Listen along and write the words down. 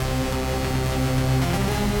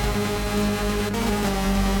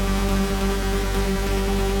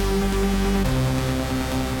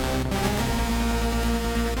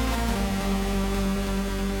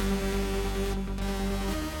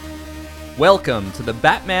Welcome to the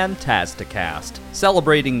Batman Tasticast,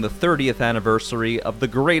 celebrating the 30th anniversary of the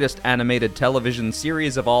greatest animated television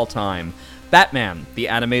series of all time, Batman, the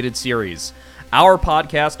Animated Series. Our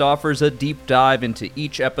podcast offers a deep dive into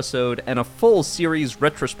each episode and a full series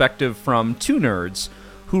retrospective from two nerds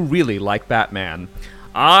who really like Batman.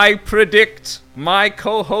 I predict my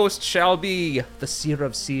co-host shall be the seer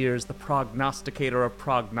of seers, the prognosticator of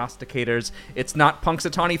prognosticators. It's not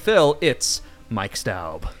Punxsutawney Phil, it's Mike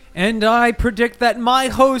Staub. And I predict that my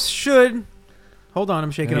host should... Hold on,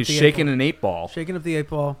 I'm shaking up the 8 ball. Shaking an 8 ball. Shaking up the 8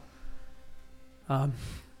 ball.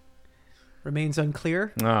 Remains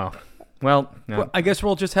unclear. Oh. Well, no. I guess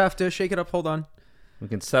we'll just have to shake it up. Hold on. We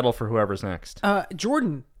can settle for whoever's next.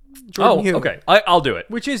 Jordan Hugh. Okay. I'll do it.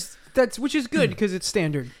 Which is good because it's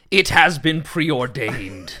standard. It has been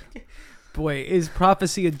preordained. Boy, is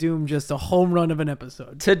Prophecy of Doom just a home run of an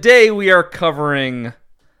episode. Today we are covering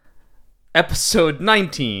episode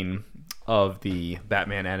 19 of the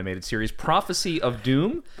Batman animated series, Prophecy of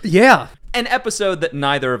Doom. Yeah. An episode that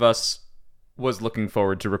neither of us was looking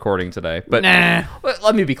forward to recording today. But nah.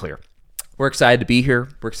 Let me be clear. We're excited to be here.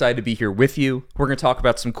 We're excited to be here with you. We're going to talk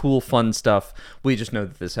about some cool, fun stuff. We just know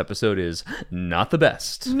that this episode is not the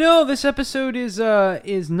best. No, this episode is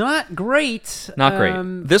not great. Not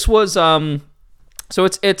great. This was so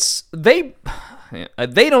it's they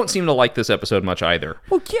don't seem to like this episode much either.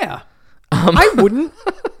 Well, yeah. I wouldn't.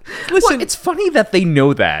 Listen, well, it's funny that they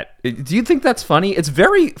know that. Do you think that's funny? It's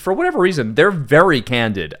for whatever reason, they're very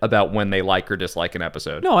candid about when they like or dislike an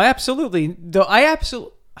episode. No, absolutely.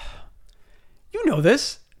 You know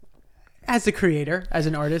this as a creator, as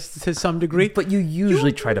an artist to some degree. But you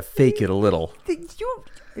usually try to fake it a little.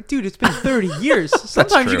 Dude, it's been 30 years.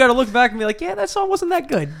 Sometimes you got to look back and be like, yeah, that song wasn't that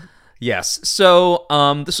good. Yes. So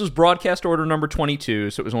this was broadcast order number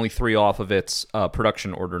 22, so it was only 3 off of its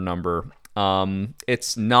production order number.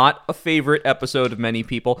 It's not a favorite episode of many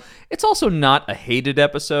people. It's also not a hated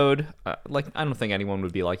episode. I don't think anyone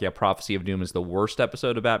would be like, yeah, Prophecy of Doom is the worst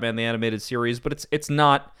episode of Batman the Animated Series, but it's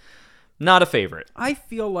not a favorite. I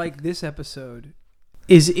feel like this episode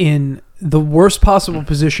is in the worst possible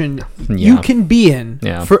position you can be in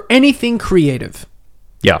for anything creative.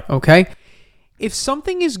 Yeah. Okay? If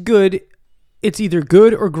something is good, it's either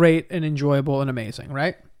good or great and enjoyable and amazing,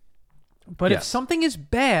 right? But if something is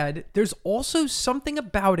bad, there's also something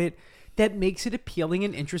about it that makes it appealing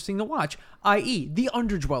and interesting to watch, i.e. the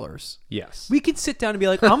Underdwellers. Yes. We could sit down and be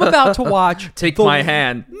like, I'm about to watch... Take my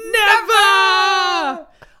hand. Never!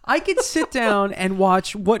 I could sit down and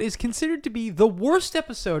watch what is considered to be the worst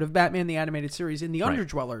episode of Batman the Animated Series in the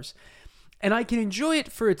Underdwellers. And I can enjoy it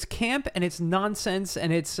for its camp and its nonsense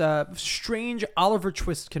and its strange Oliver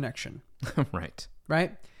Twist connection. Right.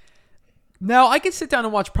 Right? Now, I can sit down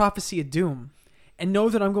and watch Prophecy of Doom and know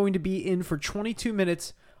that I'm going to be in for 22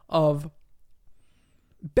 minutes of...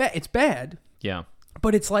 It's bad. Yeah.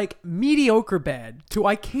 But it's like mediocre bad.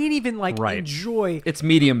 I can't even enjoy... It's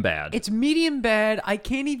medium bad. It's medium bad. I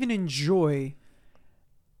can't even enjoy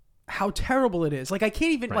how terrible it is. I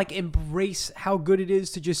can't even embrace how good it is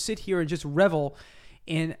to just sit here and just revel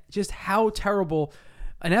in just how terrible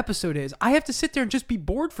an episode is. I have to sit there and just be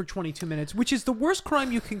bored for 22 minutes, which is the worst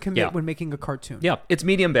crime you can commit when making a cartoon. Yeah, it's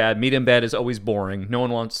medium bad. Medium bad is always boring. No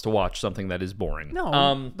one wants to watch something that is boring.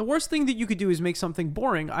 No, the worst thing that you could do is make something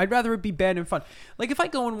boring. I'd rather it be bad and fun. Like if I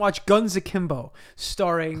go and watch Guns Akimbo,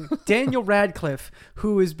 starring Daniel Radcliffe,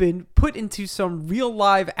 who has been put into some real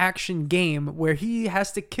live action game where he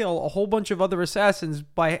has to kill a whole bunch of other assassins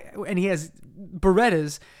and he has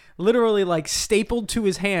Berettas literally stapled to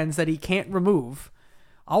his hands that he can't remove.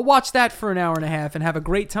 I'll watch that for an hour and a half and have a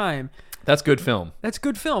great time. That's good film. That's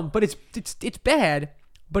good film, but it's bad,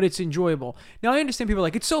 but it's enjoyable. Now, I understand people are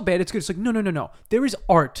like, it's so bad, it's good. It's like, no. There is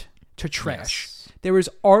art to trash. Yes. There is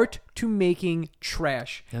art to making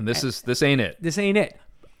trash. And this ain't it. This ain't it.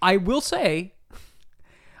 I will say,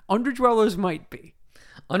 Underdwellers might be.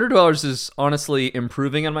 Underdwellers is honestly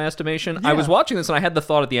improving in my estimation. Yeah. I was watching this and I had the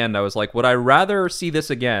thought at the end, I was like, would I rather see this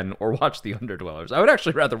again or watch The Underdwellers? I would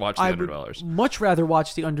actually rather watch The Underdwellers. Much rather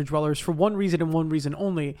watch The Underdwellers for one reason and one reason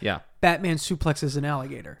only. Yeah. Batman suplexes an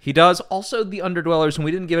alligator. He does. Also, The Underdwellers, and we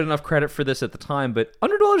didn't give it enough credit for this at the time, but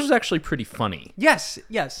Underdwellers is actually pretty funny. Yes.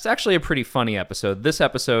 It's actually a pretty funny episode. This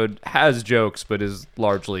episode has jokes, but is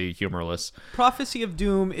largely humorless. Prophecy of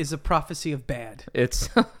Doom is a prophecy of bad. It's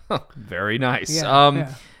very nice.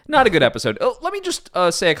 Yeah. Not a good episode. Let me just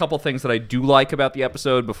say a couple things that I do like about the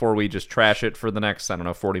episode before we just trash it for the next,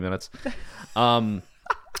 40 minutes.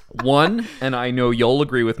 One, and I know you'll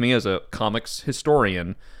agree with me as a comics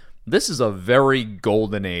historian, this is a very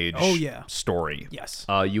golden age story. Yes.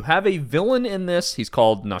 You have a villain in this. He's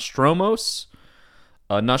called Nostromos.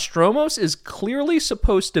 Nostromos is clearly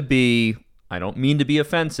supposed to be, I don't mean to be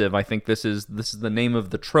offensive, I think this is the name of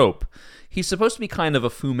the trope. He's supposed to be kind of a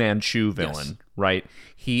Fu Manchu villain, Yes. right?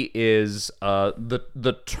 He is,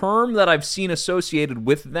 the term that I've seen associated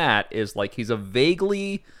with that is like he's a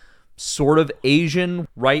vaguely sort of Asian,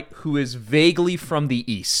 right, who is vaguely from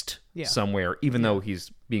the East somewhere, even though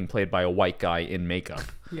he's being played by a white guy in makeup.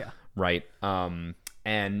 Yeah. Right. And,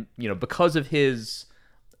 because of his,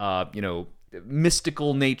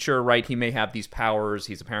 mystical nature, right, he may have these powers.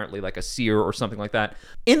 He's apparently like a seer or something like that.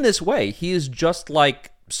 In this way, he is just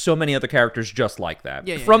like so many other characters just like that.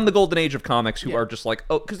 From the Golden Age of comics who are just like,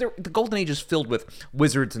 because the Golden Age is filled with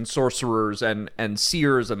wizards and sorcerers and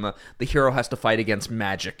seers, and the hero has to fight against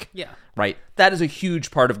magic. Yeah. Right? That is a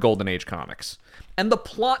huge part of Golden Age comics. And the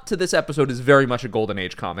plot to this episode is very much a Golden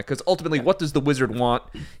Age comic, because ultimately, what does the wizard want?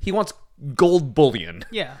 He wants gold bullion.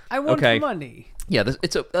 Yeah. I want money. Yeah,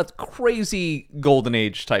 it's a crazy Golden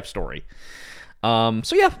Age type story. So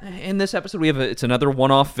yeah, in this episode it's another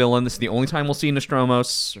one-off villain. This is the only time we'll see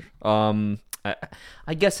Nostromos.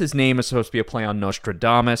 I guess his name is supposed to be a play on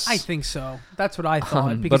Nostradamus. I think so. That's what I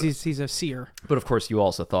thought, because he's a seer. But of course, you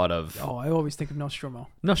also thought of I always think of Nostromo.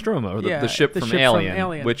 Nostromo, the ship from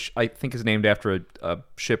Alien, which I think is named after a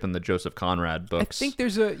ship in the Joseph Conrad books. I think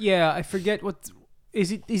there's I forget what.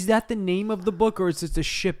 Is that the name of the book, or is it the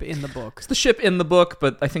ship in the book? It's the ship in the book,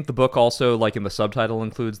 but I think the book also, like in the subtitle,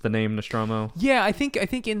 includes the name Nostromo. Yeah, I think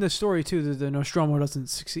in the story too, the Nostromo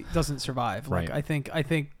doesn't survive. Like Right. I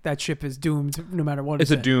think that ship is doomed no matter what.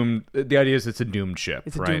 It's a doomed. The idea is it's a doomed ship.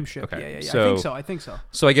 It's a right? doomed ship. Okay. Yeah. So, I think so.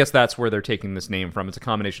 So I guess that's where they're taking this name from. It's a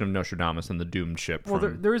combination of Nostradamus and the doomed ship. Well,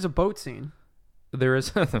 there is a boat scene. There is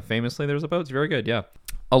famously there's a boat. It's very good. Yeah.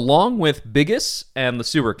 Along with Biggis and the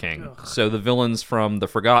Sewer King. Ugh. So the villains from The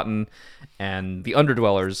Forgotten and the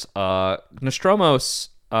Underdwellers. Nostromos,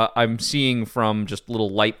 I'm seeing from just little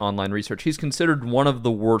light online research, he's considered one of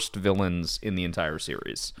the worst villains in the entire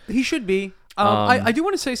series. He should be. I do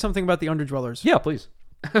want to say something about the Underdwellers. Yeah, please.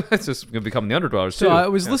 It's just going to become the Underdwellers, So too. I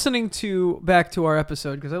was listening back to our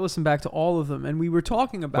episode, because I listened back to all of them, and we were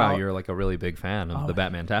talking about. Wow, you're like a really big fan of the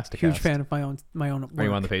Batman-tastic huge cast. fan of my own. Work. Are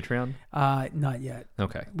you on the Patreon? Not yet.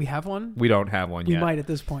 Okay. We have one. We don't have one We yet. might at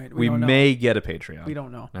this point. We don't know. may get a Patreon. We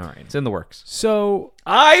don't know. All right. It's in the works. So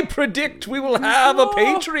I predict we will have a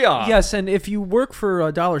Patreon. yes, and if you work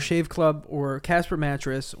for Dollar Shave Club or Casper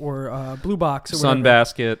Mattress or Blue Box or whatever,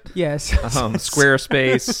 Sunbasket. yes,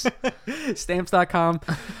 Squarespace. Stamps.com,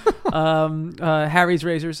 Harry's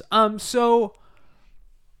Razors. So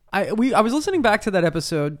I was listening back to that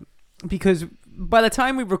episode, because by the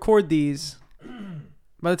time we record these,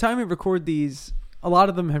 a lot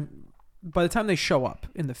of them have, by the time they show up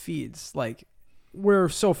in the feeds, like, we're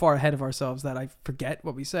so far ahead of ourselves that I forget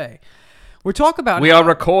what we say. We're talking about We are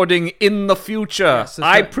recording in the future. Yes, that's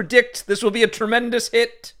I right. predict this will be a tremendous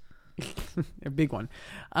hit. a big one.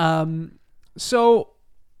 So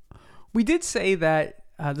we did say that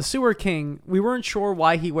the Sewer King, we weren't sure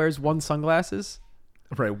why he wears one sunglasses.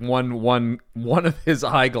 Right. One of his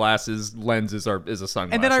eyeglasses lenses is a sunglass.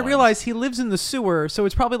 And then I lens. realized he lives in the sewer, so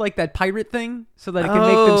it's probably like that pirate thing, so that it can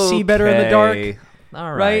make them see better in the dark.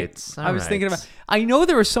 All Right? right. I was thinking about. I know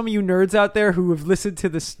there are some of you nerds out there who have listened to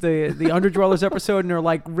the Underdwellers episode and are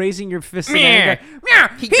like raising your fists in anger.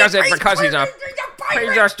 He does it because he's a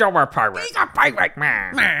silver pirate. He's a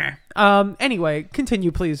pirate. Anyway,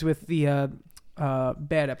 continue please with the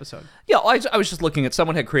bad episode. Yeah, I was just looking at,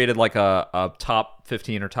 someone had created like a top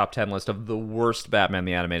 15 or top 10 list of the worst Batman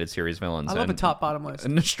the Animated Series villains. I love a top-bottom list.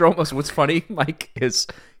 And Nostromos, what's funny, Mike, is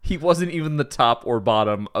he wasn't even the top or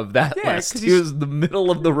bottom of that Yeah, list. 'cause He was the middle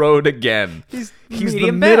of the road again. He's the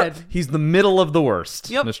medium middle. bad. He's the middle of the worst.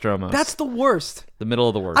 Yep. Nostromos. That's the worst. the middle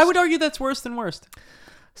of the worst. I would argue that's worse than worst.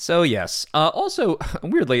 So yes. Also,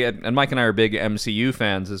 weirdly, and Mike and I are big MCU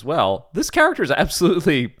fans as well. This character is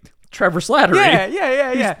absolutely Trevor Slattery. Yeah.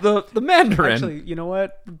 He's the Mandarin. Actually, you know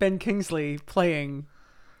what? Ben Kingsley playing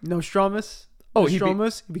Nostromos. Oh, he'd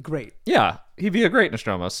be great. Yeah, he'd be a great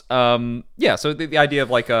Nostromos. Yeah, so the idea of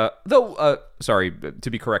like sorry, to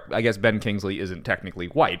be correct, I guess Ben Kingsley isn't technically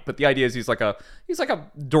white, but the idea is he's like a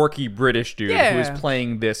dorky British dude who is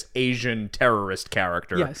playing this Asian terrorist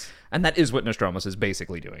character. Yes. And that is what Nostromos is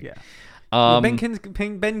basically doing. Yeah. Well, Ben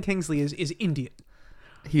Kingsley is Indian.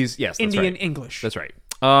 That's Indian right. English. That's right.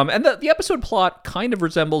 And the episode plot kind of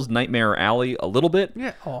resembles Nightmare Alley a little bit.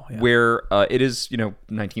 Yeah. Oh, yeah. Where it is,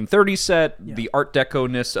 1930s set. Yeah. The Art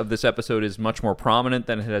Deco-ness of this episode is much more prominent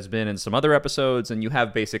than it has been in some other episodes, and you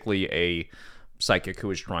have basically a psychic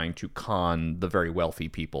who is trying to con the very wealthy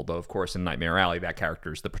people. Though, of course, in Nightmare Alley, that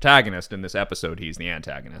character is the protagonist. In this episode, he's the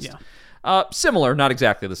antagonist. Yeah. Similar, not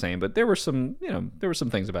exactly the same, but there were some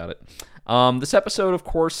things about it. This episode, of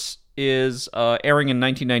course, is airing in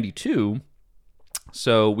 1992.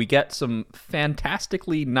 So we get some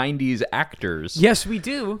fantastically 90s actors. Yes, we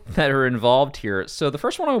do. That are involved here. So the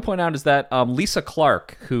first one I will point out is that Lisa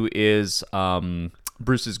Clark, who is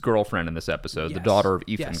Bruce's girlfriend in this episode, the Yes. daughter of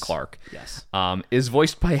Ethan Yes. Clark, Yes. is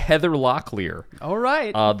voiced by Heather Locklear. All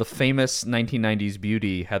right. The famous 1990s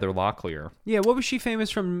beauty, Heather Locklear. Yeah, what was she famous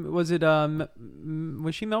from? Was it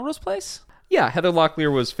was she Melrose Place? Yeah, Heather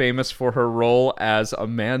Locklear was famous for her role as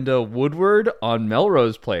Amanda Woodward on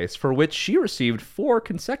Melrose Place, for which she received 4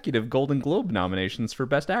 consecutive Golden Globe nominations for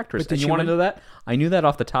Best Actress. But did And you she want to win? know that? I knew that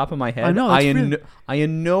off the top of my head. I know, I it's in, really- I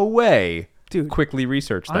in no way Dude, quickly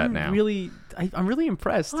researched that I'm now. I'm really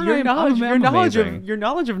impressed. I'm Your knowledge amazing. your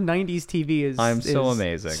knowledge of 90s TV is so is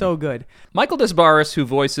amazing. So good. Michael Desbarres, who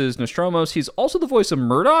voices Nostromos, he's also the voice of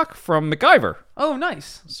Murdoch from MacGyver. Oh,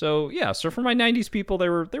 nice. So yeah, so for my 90s people, they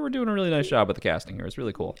were doing a really nice job with the casting here. It's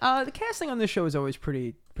really cool. The casting on this show is always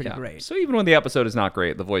pretty Yeah. great. So even when the episode is not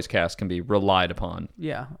great, the voice cast can be relied upon.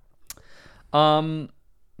 Yeah.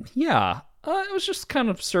 Yeah. I was just kind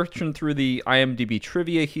of searching through the IMDb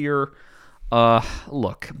trivia here.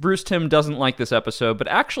 Look, Bruce Timm doesn't like this episode, but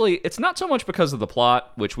actually, it's not so much because of the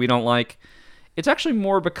plot, which we don't like. It's actually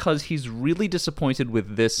more because he's really disappointed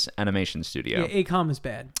with this animation studio. Yeah, ACOM is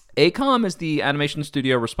bad. ACOM is the animation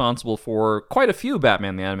studio responsible for quite a few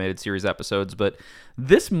Batman the Animated Series episodes, but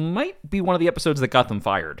this might be one of the episodes that got them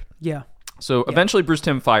fired. Yeah. So eventually Bruce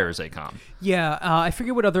Timm fires ACOM. Yeah, I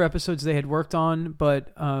forget what other episodes they had worked on,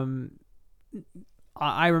 but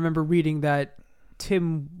I remember reading that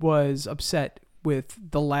Tim was upset with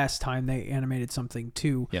the last time they animated something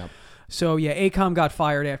too. Yeah. So yeah, ACOM got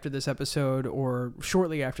fired after this episode, or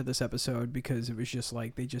shortly after this episode, because it was just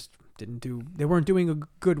like they weren't doing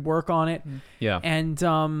good work on it. Yeah. And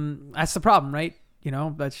that's the problem, right? You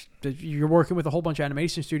know, you're working with a whole bunch of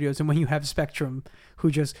animation studios, and when you have Spectrum,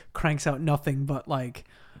 who just cranks out nothing but like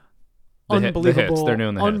The hits. unbelievable, They're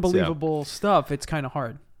doing the hits, yeah. unbelievable stuff, it's kind of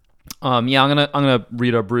hard. Yeah, I'm gonna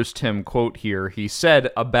read a Bruce Timm quote here. He said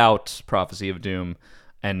about Prophecy of Doom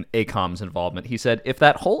and ACOM's involvement. He said, "If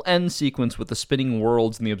that whole end sequence with the spinning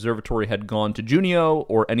worlds in the observatory had gone to Junio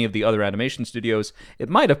or any of the other animation studios, it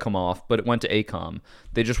might have come off, but it went to ACOM.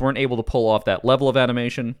 They just weren't able to pull off that level of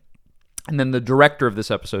animation." And then the director of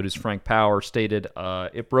this episode, who's Frank Power, stated,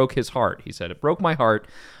 "It broke his heart." He said, "It broke my heart.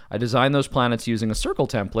 I designed those planets using a circle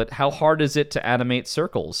template. How hard is it to animate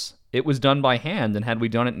circles? It was done by hand, and had we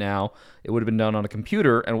done it now, it would have been done on a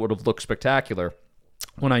computer and it would have looked spectacular.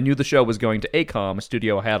 When I knew the show was going to ACOM, a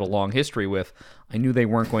studio I had a long history with, I knew they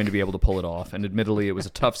weren't going to be able to pull it off. And admittedly, it was a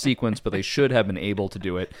tough sequence, but they should have been able to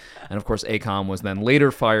do it." And of course, ACOM was then later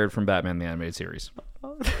fired from Batman the Animated Series.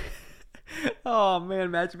 Oh man,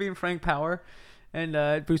 imagine being Frank Power,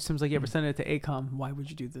 and Bruce Timm's like, "Yeah, we're sending it to ACOM. Why would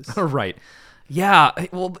you do this?" Right. Yeah,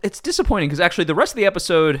 well, it's disappointing because actually the rest of the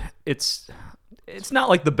episode, it's not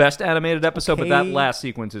like the best animated episode, but that Okay. last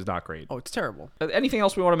sequence is not great. Oh, it's terrible. Anything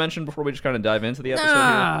else we want to mention before we just kind of dive into the episode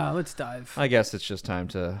here? Let's dive. I guess it's just time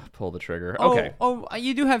to pull the trigger. Okay. Oh,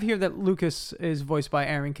 you do have here that Lucas is voiced by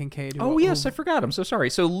Aaron Kincaid. Oh, yes, I forgot. I'm so sorry.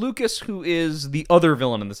 So Lucas, who is the other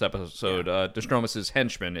villain in this episode, Nostromus'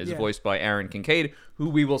 henchman, is Yeah. voiced by Aaron Kincaid, who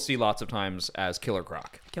we will see lots of times as Killer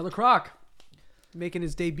Croc. Killer Croc, making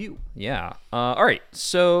his debut. Yeah. All right.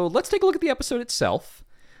 So let's take a look at the episode itself.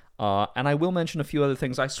 And I will mention a few other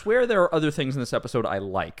things. I swear there are other things in this episode I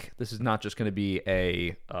like. This is not just going to be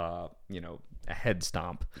a head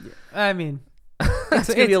stomp. I mean, It's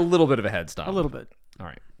going to be a little bit of a head stomp. a little bit. All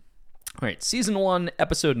right. Season 1,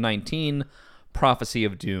 Episode 19, Prophecy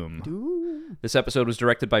of Doom. Ooh. This episode was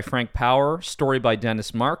directed by Frank Power, story by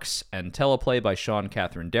Dennis Marks, and teleplay by Sean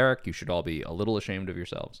Catherine Derrick. You should all be a little ashamed of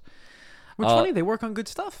yourselves. What's funny, they work on good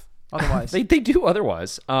stuff. Otherwise, They do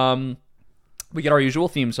otherwise. We get our usual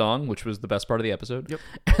theme song, which was the best part of the episode. Yep.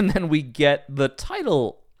 And then we get the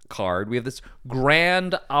title card. We have this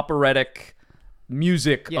grand operatic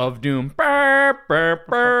music of Doom. Burr, burr,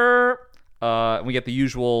 burr. And we get the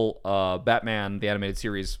usual Batman, the Animated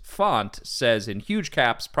Series font, says in huge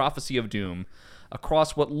caps, Prophecy of Doom,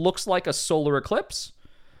 across what looks like a solar eclipse.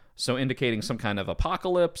 So indicating some kind of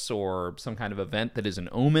apocalypse or some kind of event that is an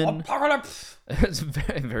omen. Apocalypse. It's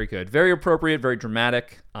very, very good. Very appropriate, very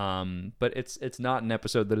dramatic. But it's not an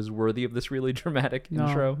episode that is worthy of this really dramatic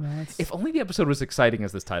intro. No, it's- If only the episode was exciting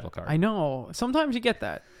as this title card. I know. Sometimes you get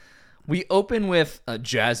that. We open with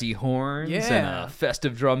jazzy horns and Yeah. a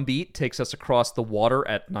festive drum beat takes us across the water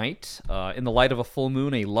at night. In the light of a full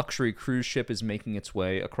moon, a luxury cruise ship is making its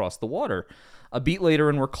way across the water. A beat later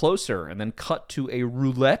and we're closer, and then cut to a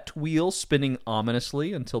roulette wheel spinning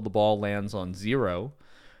ominously until the ball lands on 0.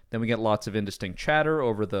 Then we get lots of indistinct chatter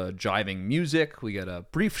over the jiving music. We get a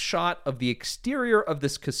brief shot of the exterior of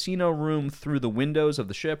this casino room through the windows of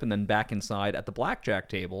the ship and then back inside at the blackjack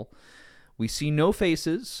table. We see no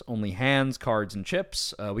faces, only hands, cards, and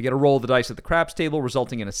chips. We get a roll of the dice at the craps table,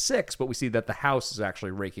 resulting in a 6, but we see that the house is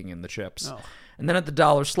actually raking in the chips. Oh. And then at the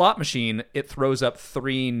dollar slot machine, it throws up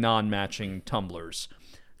 3 non-matching tumblers.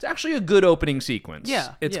 It's actually a good opening sequence.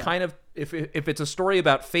 Yeah, It's yeah. kind of, if it's a story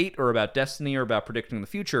about fate or about destiny or about predicting the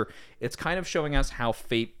future, it's kind of showing us how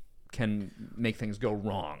fate can make things go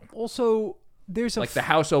wrong. Also, there's a Like the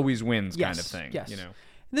house always wins kind of Yes, thing. yes. You know?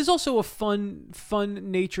 There's also a fun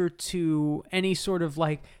nature to any sort of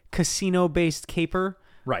like casino-based caper.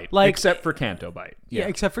 Right. Like- Except for Canto Bite. Yeah,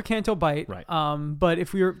 except for Canto Bite. Right. But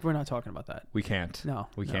if we're not talking about that. We can't. No,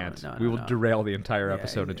 we no, can't. no, we no, will no. derail the entire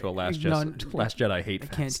episode into a Last Jedi hate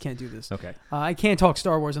fest. Can't do this. Okay. I can't talk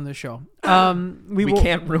Star Wars on this show. We will,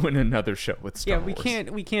 can't ruin another show with Star Yeah,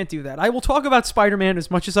 Wars. we can't do that. I will talk about Spider-Man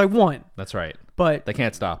as much as I want, That's right. but They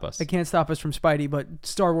can't stop us. they can't stop us from Spidey. But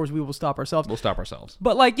Star Wars, we will stop ourselves. We'll stop ourselves.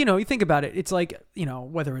 But like, you think about it, it's like,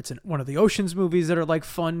 whether it's in one of the Ocean's movies that are like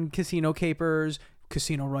fun casino capers,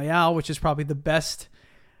 Casino Royale, which is probably the best.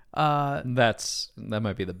 That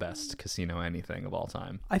might be the best casino anything of all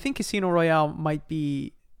time. I think Casino Royale might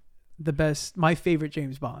be the best, my favorite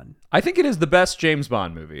James Bond. I think it is the best James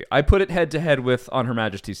Bond movie. I put it head to head with On Her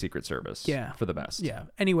Majesty's Secret Service. Yeah. For the best. Yeah.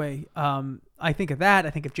 Anyway, I think of that. I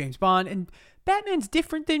think of James Bond, and Batman's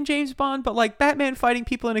different than James Bond, but like Batman fighting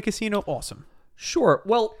people in a casino, awesome. Sure.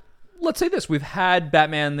 Well, let's say this. We've had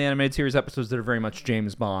Batman the Animated Series episodes that are very much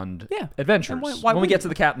James Bond adventures. And why when we wouldn't get to you?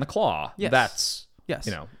 the Cat and the Claw, Yes. that's Yes.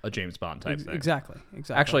 a James Bond type thing. Exactly.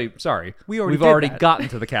 Actually, sorry. We've We've did already that. gotten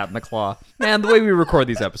to the Cat and the Claw. Man, the way we record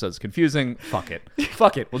these episodes is confusing. Fuck it.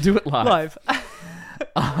 Fuck it. We'll do it live. Live.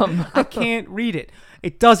 I can't read it.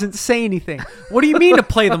 It doesn't say anything. What do you mean to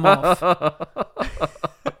play them off? What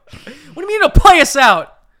do you mean to play us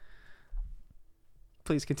out?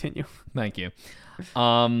 Please continue. Thank you.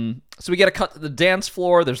 So we get a cut to the dance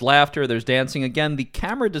floor. There's laughter. There's dancing. Again, the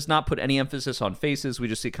camera does not put any emphasis on faces. We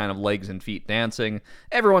just see kind of legs and feet dancing.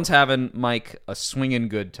 Everyone's having, Mike, a swinging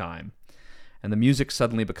good time. And the music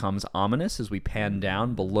suddenly becomes ominous as we pan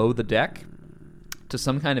down below the deck to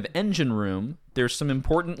some kind of engine room. There's some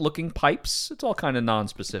important looking pipes. It's all kind of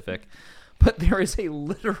non-specific. But there is a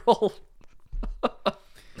literal...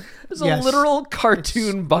 There's a Yes. literal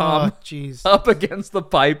cartoon bomb Oh, jeez. up against the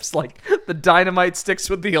pipes, like the dynamite sticks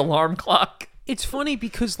with the alarm clock. It's funny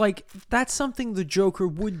because like that's something the Joker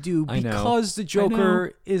would do I know. because the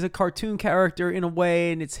Joker is a cartoon character in a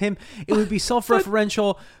way, and it's him. It would be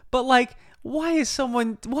self-referential, but like, why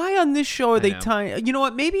on this show are they know. tying? You know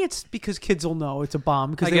what? Maybe it's because kids will know it's a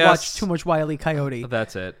bomb because I they guess. watch too much Wile E. Coyote.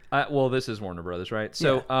 That's it. Well, this is Warner Brothers, right?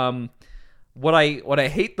 So, what I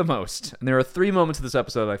hate the most, and there are 3 moments of this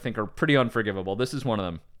episode I think are pretty unforgivable. This is one of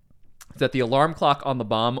them. It's that the alarm clock on the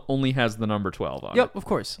bomb only has the number 12 on it. Yep, of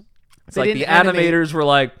course. It's like the animators were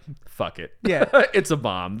like, fuck it. Yeah. It's a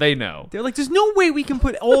bomb. They know. They're like, there's no way we can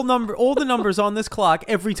put all the numbers on this clock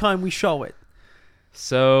every time we show it.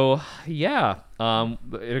 So, yeah.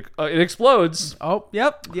 It explodes. Oh,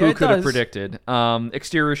 yep. Yeah, Who it could have does. predicted?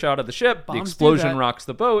 Exterior shot of the ship. Bombs The do explosion that. rocks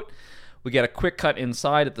the boat. We get a quick cut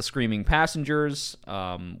inside at the screaming passengers.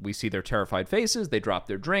 We see their terrified faces. They drop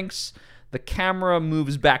their drinks. The camera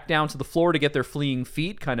moves back down to the floor to get their fleeing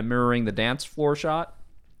feet, kind of mirroring the dance floor shot.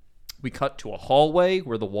 We cut to a hallway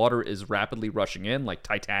where the water is rapidly rushing in, like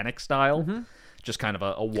Titanic style. Just kind of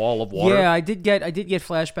a wall of water. Yeah, I did get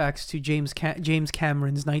flashbacks to James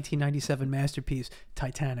Cameron's 1997 masterpiece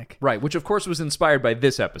Titanic. Right, which of course was inspired by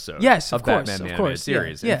this episode. Yes, of of course, Batman the of Animated course, yeah,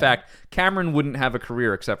 Series. yeah. In fact, Cameron wouldn't have a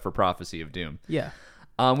career except for Prophecy of Doom. Yeah.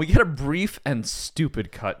 We get a brief and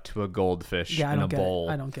stupid cut to a goldfish Yeah, I in a don't get bowl.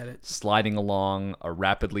 it. I don't get it. Sliding along a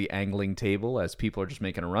rapidly angling table as people are just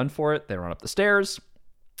making a run for it. They run up the stairs.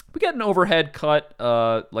 We get an overhead cut,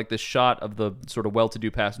 like this shot of the sort of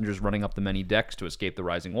well-to-do passengers running up the many decks to escape the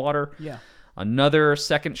rising water. Yeah. Another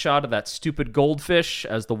second shot of that stupid goldfish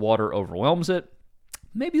as the water overwhelms it.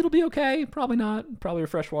 Maybe it'll be okay. Probably not. Probably a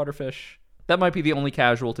freshwater fish. That might be the only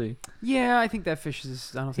casualty. Yeah, I think that fish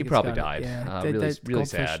is. I don't think probably it's got died. It. Yeah, Really that goldfish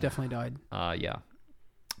sad. definitely died. Yeah.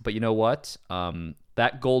 But you know what?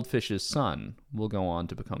 That goldfish's son will go on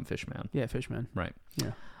to become Fishman. Yeah, Fishman. Right.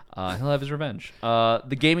 Yeah. He'll have his revenge.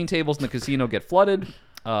 The gaming tables in the casino get flooded.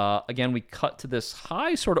 Again, we cut to this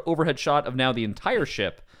high sort of overhead shot of now the entire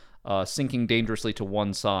ship sinking dangerously to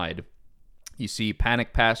one side. You see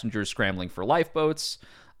panicked passengers scrambling for lifeboats.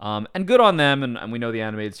 And good on them, and we know the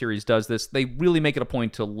animated series does this. They really make it a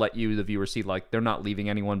point to let you, the viewer, see like they're not leaving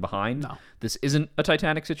anyone behind. No. This isn't a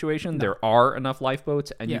Titanic situation. No. There are enough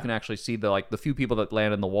lifeboats, and Yeah. you can actually see the few people that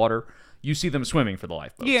land in the water. You see them swimming for the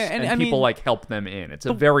lifeboats. Yeah, and I people mean, help them in. It's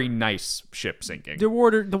a very nice ship sinking. the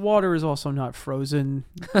water is also not frozen,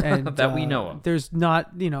 and That we know of. There's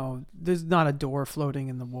not a door floating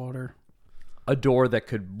in the water. A door that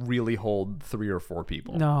could really hold 3 or 4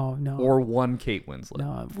 people. No. Or one Kate Winslet.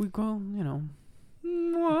 No, we go.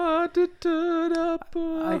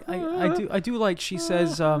 I do like she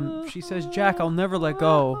says Jack, I'll never let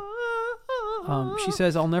go. She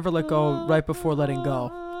says I'll never let go right before letting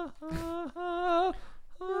go.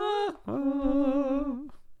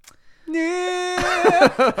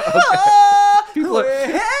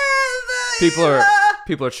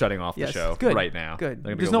 People are shutting off the show good, right now. Good.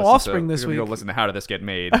 They're gonna There's go no listen Offspring to, this they're week. gonna go listen to How Did This Get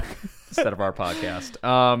Made instead of our podcast.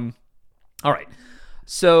 All right.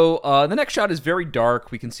 So the next shot is very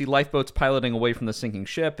dark. We can see lifeboats piloting away from the sinking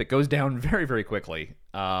ship. It goes down very, very quickly.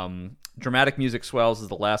 Dramatic music swells as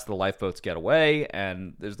the last of the lifeboats get away,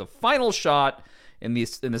 and there's the final shot in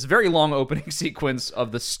this very long opening sequence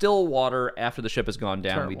of the still water after the ship has gone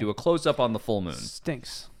down. Terrible. We do a close-up on the full moon.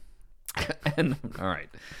 Stinks. And all right.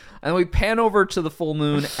 And we pan over to the full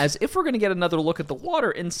moon as if we're going to get another look at the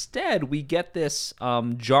water. Instead, we get this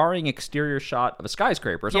jarring exterior shot of a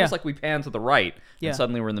skyscraper. It's almost like we pan to the right, and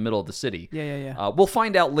suddenly we're in the middle of the city. Yeah. We'll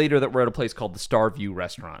find out later that we're at a place called the Starview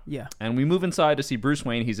Restaurant. Yeah. And we move inside to see Bruce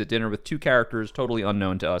Wayne. He's at dinner with 2 characters totally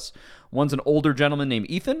unknown to us. One's an older gentleman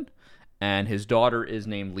named Ethan, and his daughter is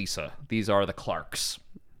named Lisa. These are the Clarks.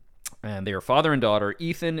 And they are father and daughter.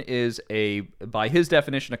 Ethan is by his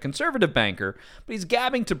definition, a conservative banker, but he's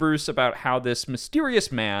gabbing to Bruce about how this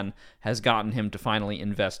mysterious man has gotten him to finally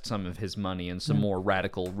invest some of his money in some more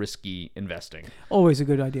radical, risky investing. Always a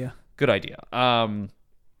good idea. Good idea.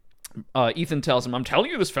 Ethan tells him, I'm telling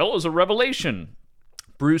you, this fellow is a revelation.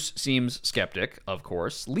 Bruce seems skeptic, of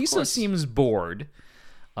course. Lisa seems bored.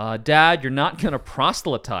 Dad, you're not going to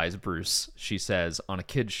proselytize Bruce, she says on a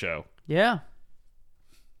kid's show. Yeah.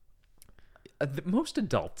 Most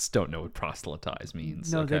adults don't know what proselytize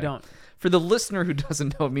means. No, they don't. For the listener who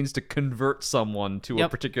doesn't know, it means to convert someone to a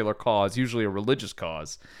particular cause, usually a religious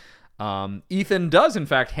cause. Ethan does, in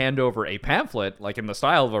fact, hand over a pamphlet, like in the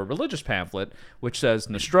style of a religious pamphlet, which says,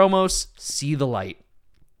 Nostromos, see the light.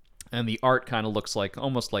 And the art kind of looks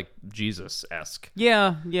almost like Jesus-esque.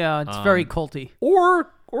 Yeah, it's very culty.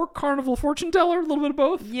 Or carnival fortune teller, a little bit of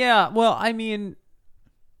both. Yeah, well, I mean,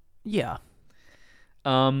 yeah.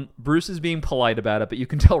 Bruce is being polite about it, but you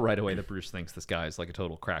can tell right away that Bruce thinks this guy is like a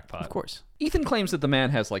total crackpot. Of course. Ethan claims that the man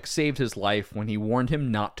has saved his life when he warned him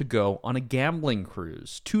not to go on a gambling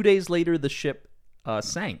cruise. 2 days later, the ship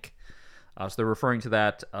sank. So they're referring to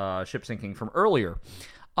that ship sinking from earlier.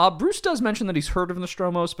 Bruce does mention that he's heard of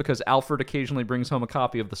Nostromos because Alfred occasionally brings home a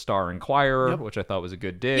copy of the Star Inquirer, which I thought was a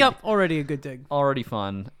good dig. Yep, already a good dig. Already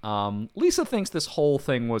fun. Lisa thinks this whole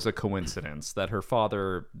thing was a coincidence, that her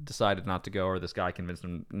father decided not to go, or this guy convinced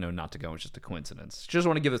him not to go. It's just a coincidence. She doesn't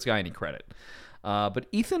want to give this guy any credit. But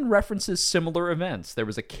Ethan references similar events. There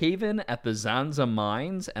was a cave-in at the Zanza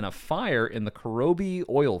mines and a fire in the Korobi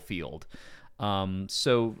oil field.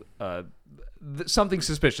 Something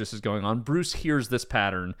suspicious is going on. Bruce hears this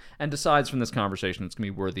pattern and decides from this conversation it's going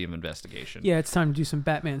to be worthy of investigation. Yeah, it's time to do some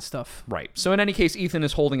Batman stuff. Right. So in any case, Ethan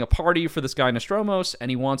is holding a party for this guy Nostromos,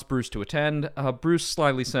 and he wants Bruce to attend. Bruce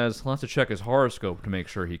slyly says he'll have to check his horoscope to make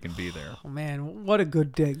sure he can be there. Oh, man, what a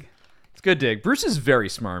good dig. It's a good dig. Bruce is very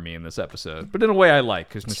smarmy in this episode, but in a way I like,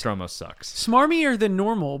 because Nostromos sucks. Smarmier than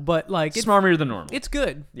normal, but it's smarmier than normal. It's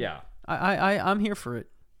good. Yeah. I'm here for it.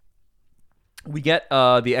 We get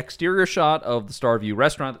the exterior shot of the Starview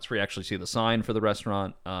restaurant. That's where you actually see the sign for the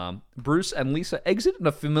restaurant. Bruce and Lisa exit in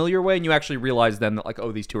a familiar way, and you actually realize then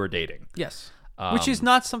that, these two are dating. Yes. Which is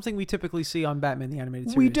not something we typically see on Batman the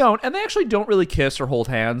Animated Series. We don't. And they actually don't really kiss or hold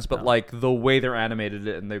hands, but the way they're animated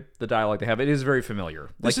and the dialogue they have, it is very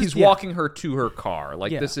familiar. He's walking her to her car.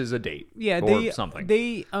 This is a date. Yeah, or something.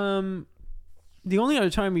 The only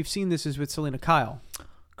other time we've seen this is with Selena Kyle.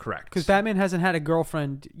 Correct. Because Batman hasn't had a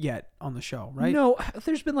girlfriend yet on the show, right? No,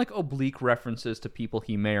 there's been oblique references to people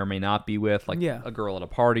he may or may not be with, a girl at a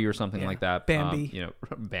party or something like that. Bambi.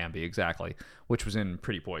 Bambi, exactly. Which was in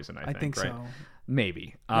Pretty Poison, I think right? So.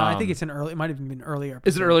 Maybe. No, I think it's it might have even been earlier.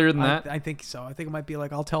 Is it earlier than that? I think so. I think it might be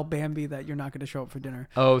I'll tell Bambi that you're not going to show up for dinner.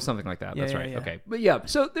 Oh, something like that. That's right. Yeah. Okay. But yeah,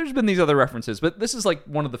 so there's been these other references, but this is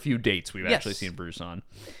one of the few dates we've actually seen Bruce on.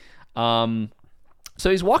 So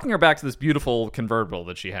he's walking her back to this beautiful convertible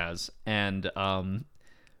that she has, and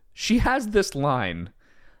she has this line.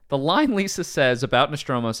 The line Lisa says about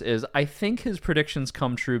Nostromos is, "I think his predictions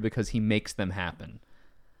come true because he makes them happen."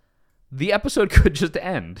 The episode could just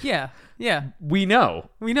end. Yeah. Yeah. We know.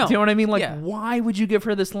 We know. Do you know what I mean? Like, Yeah. why would you give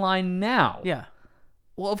her this line now? Yeah.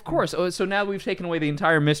 Well, of course. Oh, so now we've taken away the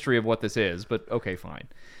entire mystery of what this is, but okay, fine.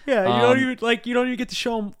 Yeah, you don't even get to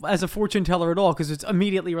show him as a fortune teller at all because it's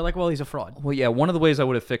immediately we're like, well, he's a fraud. Well, yeah, one of the ways I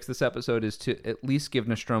would have fixed this episode is to at least give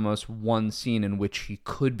Nostromos one scene in which he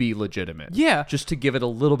could be legitimate. Yeah. Just to give it a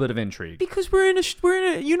little bit of intrigue. Because we're in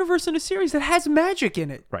a universe in a series that has magic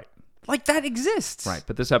in it. Right. Like that exists. Right,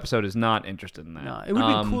 but this episode is not interested in that. No, it would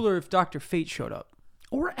have been cooler if Dr. Fate showed up.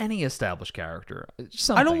 Or any established character.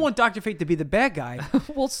 Something. I don't want Dr. Fate to be the bad guy.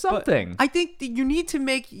 Well, something. I think that you need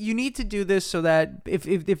to do this so that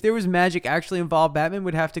if there was magic actually involved, Batman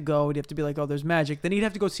would have to go. He'd have to be like, oh, there's magic. Then he'd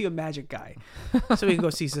have to go see a magic guy. So he can go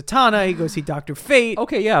see Zatanna. He can go see Dr. Fate.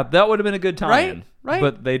 Okay, yeah, that would have been a good tie-in. Right?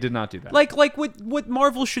 But they did not do that. Like what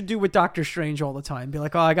Marvel should do with Doctor Strange all the time. Be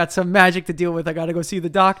like, oh, I got some magic to deal with. I got to go see the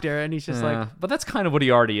doctor. And he's just like... But that's kind of what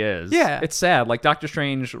he already is. Yeah. It's sad. Like, Doctor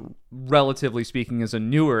Strange, relatively speaking, is a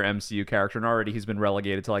newer MCU character, and already he's been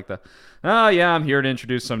relegated to, like, I'm here to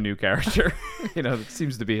introduce some new character. That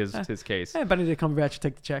seems to be his case. Hey, Benedict Cumberbatch should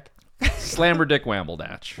take the check. Slammer Dick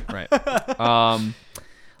Wambledatch. Right.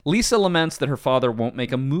 Lisa laments that her father won't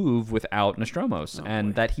make a move without Nostromos,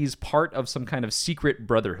 and that he's part of some kind of secret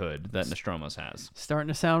brotherhood that Nostromos has. Starting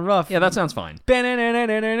to sound rough. Yeah, that sounds fine.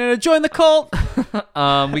 Join the cult.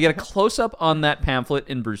 We get a close-up on that pamphlet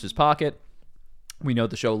in Bruce's pocket. We know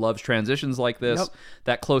the show loves transitions like this. Yep.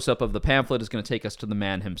 That close-up of the pamphlet is going to take us to the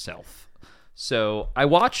man himself. So I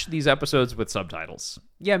watch these episodes with subtitles.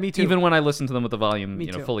 Yeah, me too. Even when I listen to them with the volume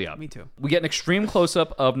too. fully up. Me too. We get an extreme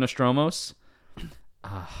close-up of Nostromos.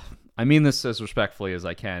 I mean this as respectfully as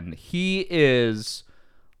I can. He is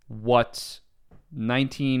what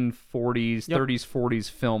 1940s, 30s, 40s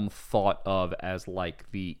film thought of as like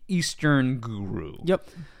the Eastern guru. Yep.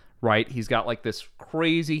 Right? He's got like this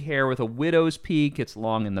crazy hair with a widow's peak. It's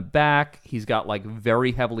long in the back. He's got like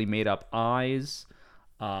very heavily made up eyes.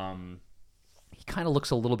 He kind of looks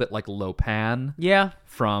a little bit like Lopan. Yeah.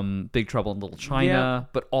 From Big Trouble in Little China, Yeah.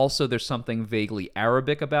 but also there's something vaguely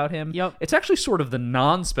Arabic about him. Yep. It's actually sort of the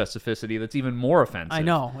non-specificity that's even more offensive. I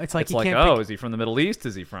know. It's like you can't is he from the Middle East?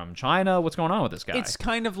 Is he from China? What's going on with this guy? It's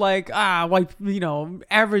kind of like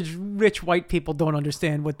average rich white people don't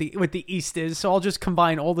understand what the East is, so I'll just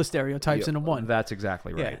combine all the stereotypes into one. That's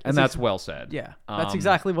exactly right. Yeah, and that's well said. Yeah, that's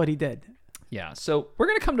exactly what he did. Yeah, so we're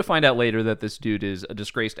going to come to find out later that this dude is a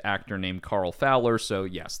disgraced actor named Carl Fowler. So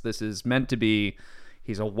yes, this is meant to be,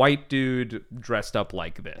 he's a white dude dressed up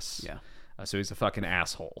like this. Yeah. So he's a fucking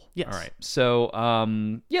asshole. Yes. All right. So,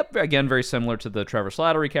 again, very similar to the Trevor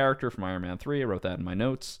Slattery character from Iron Man 3. I wrote that in my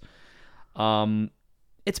notes.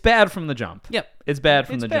 It's bad from the jump. Yep. It's bad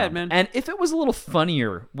from It's the bad, jump. man. And if it was a little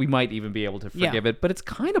funnier, we might even be able to forgive it, but it's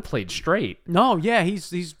kind of played straight. No, yeah,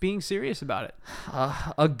 he's being serious about it.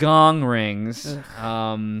 A gong rings,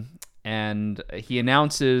 and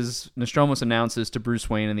Nostromos announces to Bruce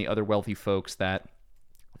Wayne and the other wealthy folks that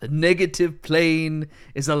the negative plane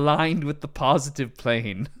is aligned with the positive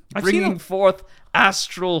plane, bringing forth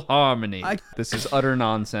astral harmony. This is utter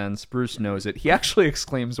nonsense. Bruce knows it. He actually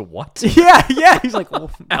exclaims, "What?" Yeah. He's like, oh,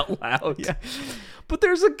 out loud. Yeah. But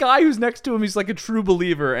there's a guy who's next to him. He's like a true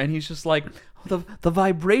believer, and he's just like, the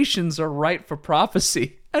vibrations are right for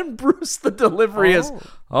prophecy. And Bruce, the delivery is,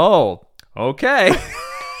 "Oh, okay."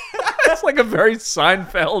 It's like a very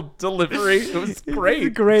Seinfeld delivery. It was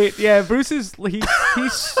great. Great. Yeah, Bruce is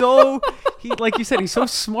he's so like you said, he's so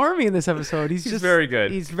smarmy in this episode. He's just very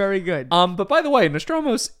good. He's very good. But by the way,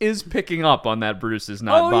 Nostromos is picking up on that Bruce is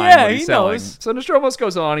not buying what he's he selling. knows. So Nostromos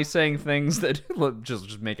goes on, he's saying things that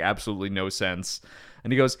just make absolutely no sense.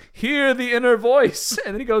 And he goes, "Hear the inner voice."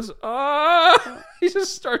 And then he goes, "Ah!" He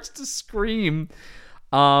just starts to scream.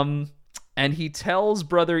 And he tells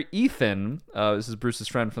brother Ethan, this is Bruce's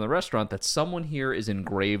friend from the restaurant, that someone here is in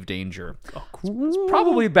grave danger. Oh, cool. It's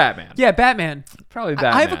probably Batman. Yeah, Batman. Probably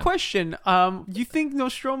Batman. I have a question. You think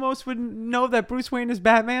Nostromos would know that Bruce Wayne is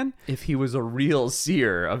Batman? If he was a real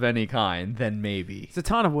seer of any kind, then maybe.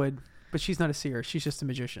 Zatanna would, but she's not a seer. She's just a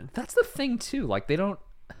magician. That's the thing, too. Like, they don't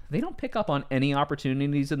pick up on any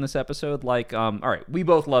opportunities in this episode. Like, all right, we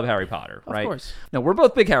both love Harry Potter, right? Of course. No, we're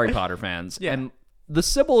both big Harry Potter fans. Yeah. And the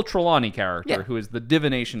Sybil Trelawney character, who is the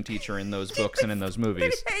divination teacher in those books and in those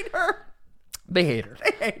movies. They hate her. They hate her.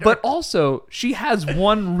 But also, she has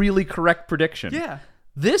one really correct prediction. Yeah.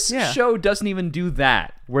 This show doesn't even do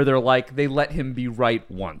that, where they're like, they let him be right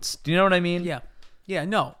once. Do you know what I mean? Yeah. Yeah,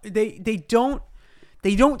 no. They don't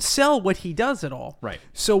They don't sell what he does at all. Right.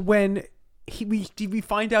 So when we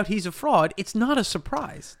find out he's a fraud, it's not a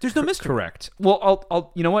surprise. There's no mystery. Correct. Well,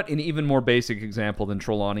 I'll you know what? An even more basic example than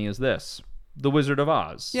Trelawney is this: The Wizard of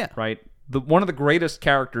Oz. Yeah. Right. One of the greatest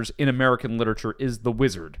characters in American literature is the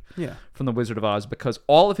Wizard. Yeah. From The Wizard of Oz, because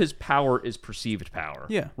all of his power is perceived power.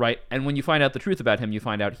 Yeah. Right. And when you find out the truth about him, you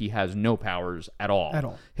find out he has no powers at all. At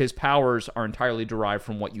all. His powers are entirely derived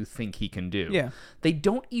from what you think he can do. Yeah. They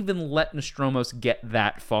don't even let Nostromos get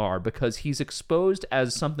that far because he's exposed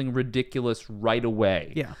as something ridiculous right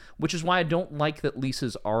away. Yeah. Which is why I don't like that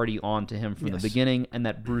Lisa's already on to him from the Yes. beginning and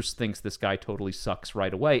that Bruce thinks this guy totally sucks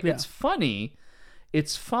right away. Yeah. It's funny.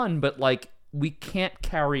 It's fun, but like we can't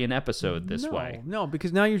carry an episode this way. No,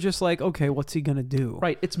 because now you're just like, okay, what's he gonna do?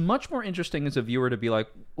 Right. It's much more interesting as a viewer to be like,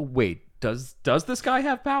 wait, does this guy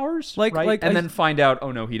have powers? Like- right? like and I- then find out,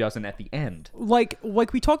 oh no, he doesn't at the end. Like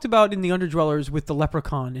we talked about in the Underdwellers with the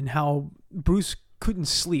Leprechaun and how Bruce couldn't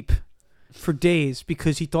sleep for days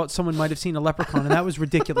because he thought someone might have seen a leprechaun, and that was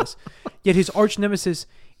ridiculous. Yet his arch nemesis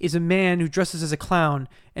is a man who dresses as a clown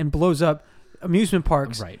and blows up amusement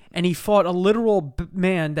parks, Right. and he fought a literal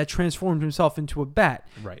man that transformed himself into a bat.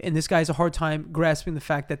 Right. And this guy has a hard time grasping the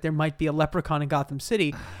fact that there might be a leprechaun in Gotham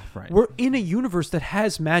City. Right. We're in a universe that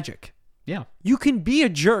has magic. Yeah. You can be a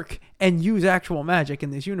jerk and use actual magic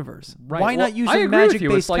in this universe. Right. Why Well, not use I a agree with you.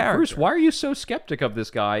 magic-based It's like, character? Bruce, why are you so skeptic of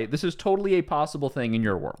this guy? This is totally a possible thing in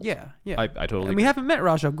your world. Yeah, yeah. I totally And agree. we haven't met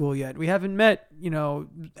Ra's al Ghul yet. We haven't met,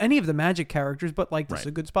 any of the magic characters, but like this is Right.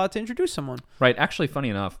 a good spot to introduce someone. Right. Actually, funny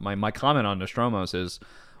enough, my comment on Nostromos is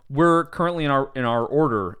we're currently in our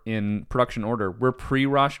order, in production order, we're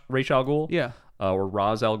pre-Ra's al Ghul. Yeah. Or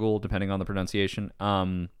Ra's al Ghul, depending on the pronunciation.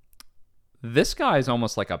 This guy is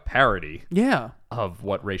almost like a parody Yeah. of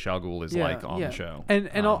what Ra's al Ghul is Yeah, like on yeah. the show. And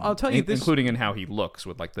I'll tell you this- including in how he looks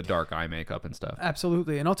with like the dark eye makeup and stuff.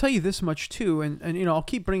 Absolutely. And I'll tell you this much too, and I'll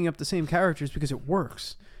keep bringing up the same characters because it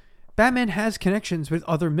works. Batman has connections with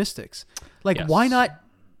other mystics. Like Yes. why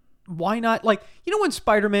not like when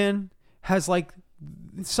Spider-Man has like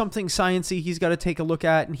something sciencey he's got to take a look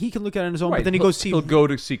at, and he can look at it on his own, Right. but then he'll he'll go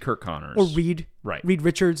to see Kirk Connors or Reed Right.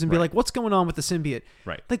 Richards and be Right. like, what's going on with the symbiote?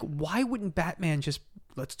 Right. Like, why wouldn't Batman just,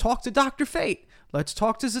 let's talk to Dr. Fate. Let's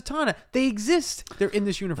talk to Zatanna. They exist. They're in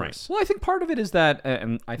this universe. Well, I think part of it is that,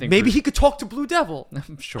 and I think Maybe Bruce, he could talk to Blue Devil.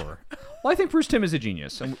 sure. Well, I think Bruce Timm is a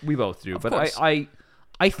genius, and we both do. But course.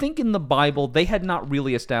 I think in the Bible they had not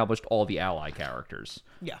really established all the ally characters.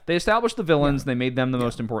 Yeah. They established the villains. They made them the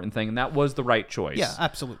most important thing, and that was the right choice. Yeah,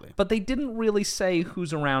 absolutely. But they didn't really say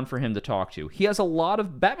who's around for him to talk to.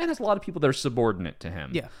 Batman has a lot of people that are subordinate to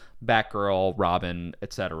him. Yeah. Batgirl, Robin,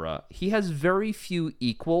 etc. He has very few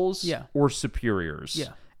equals Yeah. or superiors. Yeah.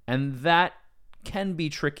 And that can be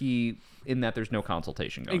tricky in that there's no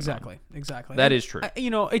consultation going on. Exactly. That is true.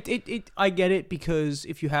 I get it, because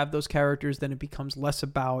if you have those characters, then it becomes less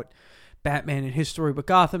about Batman and his story with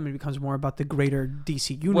Gotham. It becomes more about the greater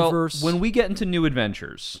DC universe. Well, when we get into New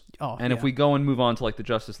Adventures, and if yeah. we go and move on to like the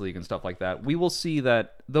Justice League and stuff like that, we will see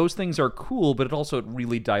that those things are cool, but it also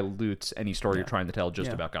really dilutes any story you're trying to tell just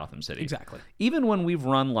Yeah. about Gotham City. Exactly. Even when we've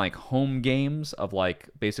run like home games of like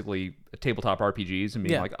basically tabletop RPGs and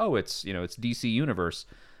being Yeah. like, oh, it's it's DC Universe.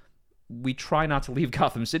 We try not to leave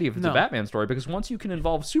Gotham City if it's No. a Batman story, because once you can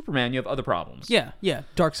involve Superman, you have other problems. yeah,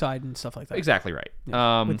 Darkseid and stuff like that. Exactly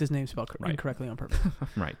right. With his name spelled incorrectly on purpose.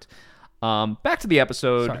 Right. Back to the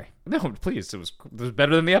episode. Sorry. No, please. It was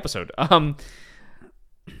better than the episode.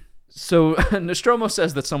 So Nostromo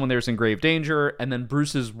says that someone there is in grave danger, and then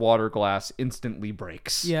Bruce's water glass instantly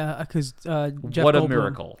breaks. Yeah, because What a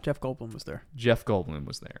miracle. Jeff Goldblum was there. Jeff Goldblum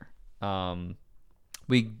was there.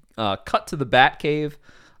 We cut to the Batcave.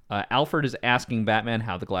 Alfred is asking Batman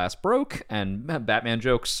how the glass broke, and Batman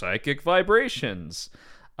jokes, psychic vibrations.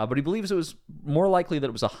 But he believes it was more likely that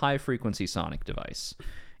it was a high-frequency sonic device.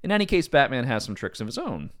 In any case, Batman has some tricks of his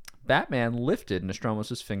own. Batman lifted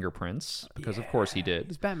Nostromos' fingerprints, because of course he did.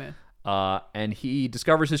 He's Batman. And he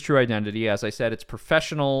discovers his true identity. As I said, it's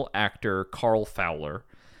professional actor Carl Fowler.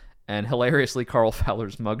 And hilariously, Carl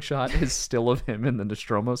Fowler's mugshot is still of him in the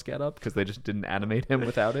Nostromos getup, because they just didn't animate him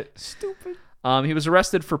without it. Stupid. He was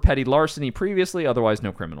arrested for petty larceny previously, otherwise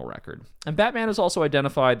no criminal record. And Batman has also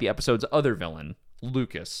identified the episode's other villain,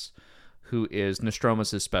 Lucas, who is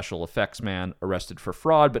Nostromos' special effects man, arrested for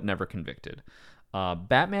fraud but never convicted.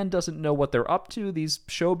 Batman doesn't know what they're up to, these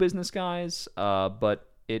show business guys, but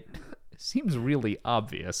it seems really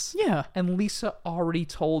obvious. Yeah. And Lisa already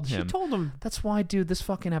told him. She told him. That's why, dude, this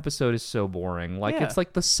fucking episode is so boring. Like, Yeah. it's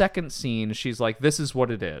like the second scene, she's like, this is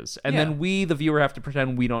what it is. And Yeah. then we, the viewer, have to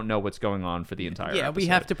pretend we don't know what's going on for the entire Yeah, episode. we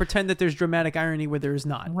have to pretend that there's dramatic irony where there is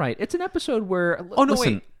not. Right. It's an episode where... Oh, no,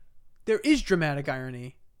 listen, wait. There is dramatic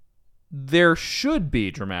irony. There should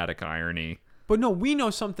be dramatic irony. But no, we know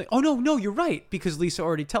something. Oh, no, you're right. Because Lisa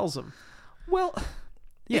already tells him. Well,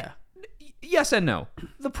 Yeah. yes and no.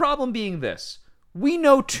 The problem being this. We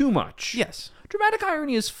know too much. Yes. Dramatic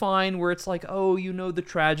irony is fine where it's like, oh, you know the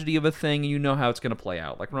tragedy of a thing and you know how it's going to play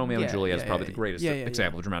out. Like Romeo and Juliet is probably the greatest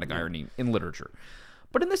example of dramatic irony in literature.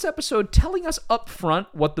 But in this episode, telling us up front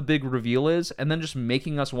what the big reveal is and then just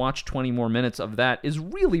making us watch 20 more minutes of that is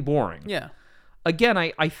really boring. Yeah. Again,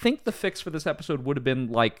 I think the fix for this episode would have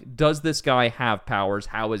been like, does this guy have powers?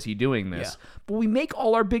 How is he doing this? Yeah. But we make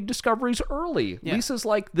all our big discoveries early. Yeah. Lisa's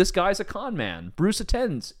like, this guy's a con man. Bruce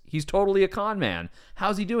attends. He's totally a con man.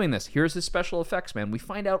 How's he doing this? Here's his special effects man. We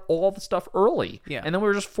find out all the stuff early. Yeah. And then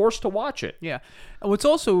we're just forced to watch it. Yeah. And what's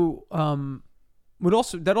also,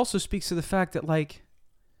 that also speaks to the fact that, like,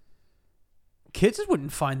 kids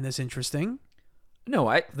wouldn't find this interesting.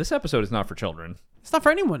 No, this episode is not for children. It's not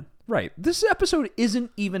for anyone. Right. This episode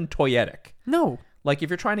isn't even toyetic. No. Like,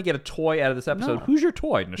 if you're trying to get a toy out of this episode, No. who's your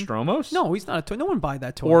toy? Nostromos? No, he's not a toy. No one buy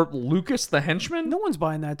that toy. Or Lucas the henchman? no one's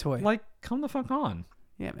buying that toy. Like, come the fuck on.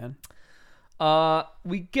 Yeah, man.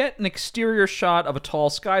 We get an exterior shot of a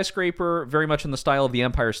tall skyscraper, very much in the style of the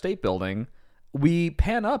Empire State Building. We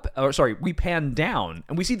pan down,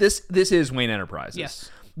 and we see this is Wayne Enterprises.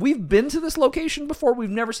 Yes. We've been to this location before. We've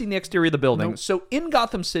never seen the exterior of the building. Nope. So in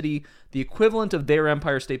Gotham City, the equivalent of their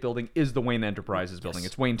Empire State Building is the Wayne Enterprises building.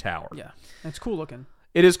 It's Wayne Tower. Yeah. It's cool looking.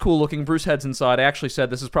 It is cool looking. Bruce heads inside. I actually said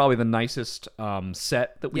this is probably the nicest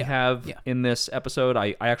set that we Yeah. have Yeah. in this episode.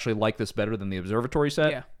 I actually like this better than the observatory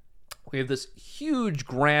set. Yeah. We have this huge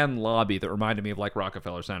grand lobby that reminded me of like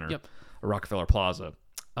Rockefeller Center Yep. or Rockefeller Plaza.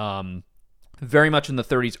 Very much in the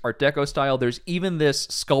 30s Art Deco style. There's even this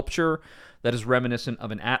sculpture that is reminiscent of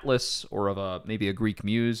an Atlas or of maybe a Greek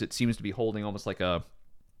muse. It seems to be holding almost like a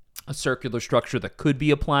circular structure that could be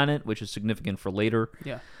a planet, which is significant for later.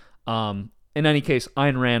 Yeah. In any case,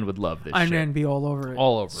 Ayn Rand would love this Ayn shit. Rand be all over it.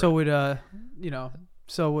 All over so it. would,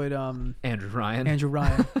 so would Andrew Ryan. Andrew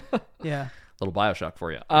Ryan. Yeah. Little Bioshock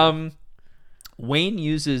for you. Wayne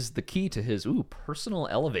uses the key to his personal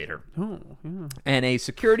elevator. Oh, yeah. And a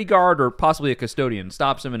security guard or possibly a custodian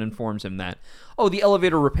stops him and informs him that, the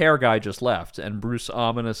elevator repair guy just left. And Bruce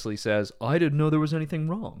ominously says, I didn't know there was anything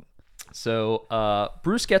wrong. So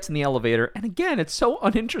Bruce gets in the elevator. And again, it's so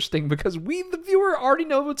uninteresting because we, the viewer, already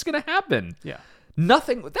know what's going to happen. Yeah.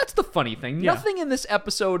 Nothing. That's the funny thing. Yeah. Nothing in this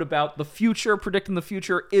episode about the future, predicting the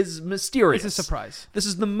future, is mysterious. It's a surprise. This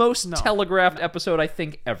is the most telegraphed episode, I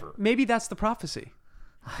think, ever. Maybe that's the prophecy.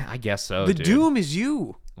 I guess so, The dude. doom is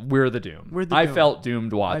you. We're the doom. We're the I doom. felt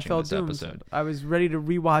doomed watching I felt this doomed. episode. I was ready to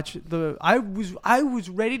rewatch I was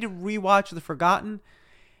ready to rewatch The Forgotten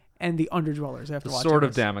and The Underdwellers after The watching sword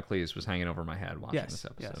of this. Damocles was hanging over my head watching Yes, this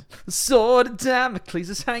episode. yes. The sword of Damocles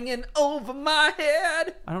is hanging over my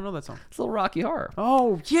head. I don't know that song. It's a little Rocky Horror.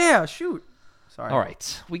 Oh, yeah, shoot. Sorry. All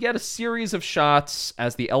right. We get a series of shots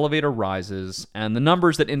as the elevator rises, and the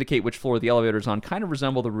numbers that indicate which floor the elevator is on kind of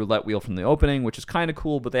resemble the roulette wheel from the opening, which is kind of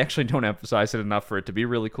cool, but they actually don't emphasize it enough for it to be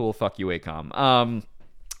really cool. Fuck you, ACOM.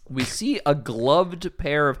 We see a gloved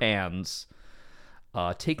pair of hands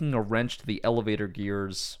taking a wrench to the elevator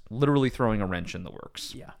gears, literally throwing a wrench in the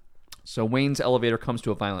works. Yeah. So Wayne's elevator comes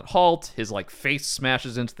to a violent halt. His face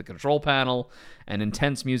smashes into the control panel, and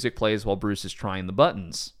intense music plays while Bruce is trying the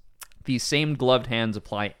buttons. These same gloved hands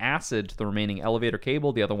apply acid to the remaining elevator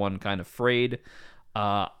cable, the other one kind of frayed.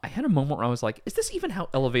 I had a moment where I was like, is this even how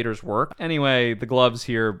elevators work? Anyway, the gloves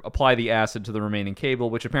here apply the acid to the remaining cable,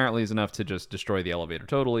 which apparently is enough to just destroy the elevator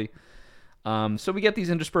totally. So we get these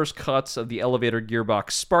interspersed cuts of the elevator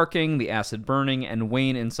gearbox sparking, the acid burning, and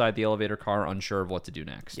Wayne inside the elevator car unsure of what to do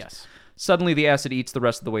next. Yes. Suddenly, the acid eats the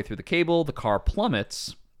rest of the way through the cable, the car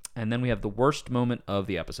plummets, and then we have the worst moment of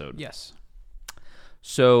the episode. Yes.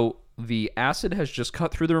 So the acid has just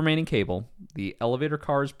cut through the remaining cable. The elevator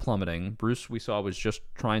car is plummeting. Bruce, we saw, was just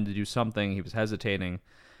trying to do something. He was hesitating.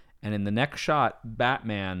 And in the next shot,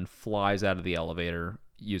 Batman flies out of the elevator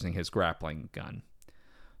using his grappling gun.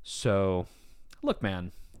 So, look,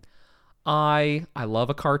 man, I love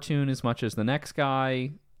a cartoon as much as the next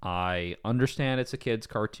guy. I understand it's a kid's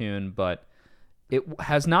cartoon, but it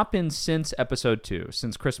has not been since episode 2,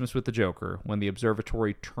 since Christmas with the Joker, when the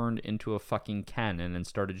observatory turned into a fucking cannon and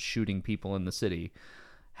started shooting people in the city.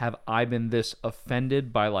 Have I been this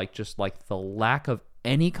offended by just the lack of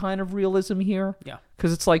any kind of realism here? Yeah.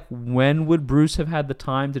 Because it's like, when would Bruce have had the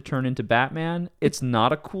time to turn into Batman? It's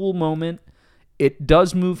not a cool moment. It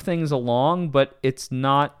does move things along, but it's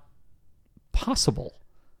not possible.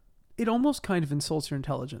 It almost kind of insults your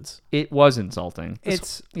intelligence. It was insulting.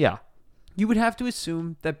 It's yeah. You would have to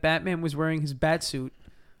assume that Batman was wearing his bat suit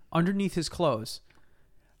underneath his clothes.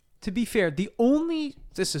 To be fair,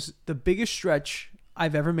 this is the biggest stretch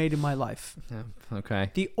I've ever made in my life. Yeah,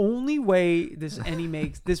 okay. The only way this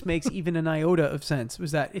makes even an iota of sense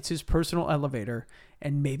was that it's his personal elevator,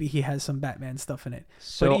 and maybe he has some Batman stuff in it.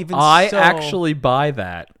 So I actually buy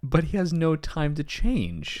that, but he has no time to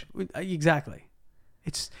change. Exactly.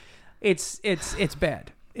 It's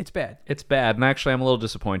bad. It's bad. It's bad, and actually I'm a little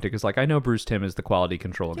disappointed because I know Bruce Timm is the quality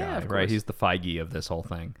control Yeah, guy, of right? course. He's the Feige of this whole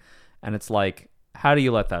thing. And it's like, how do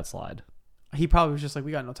you let that slide? He probably was just like,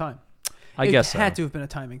 we got no time. I guess it had so. to have been a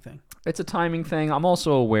timing thing. It's a timing thing. I'm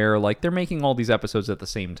also aware, they're making all these episodes at the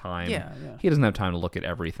same time. Yeah. He doesn't have time to look at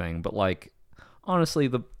everything, but honestly,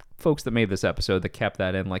 the folks that made this episode that kept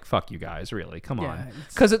that in, fuck you guys, really, come on.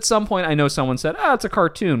 Because at some point I know someone said, it's a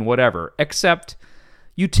cartoon, whatever, except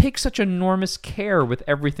you take such enormous care with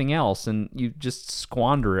everything else and you just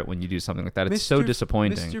squander it when you do something like that. It's so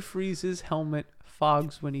disappointing. Mr. Freeze's helmet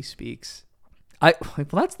fogs when he speaks. Well,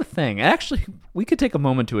 that's the thing. Actually, we could take a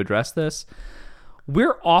moment to address this.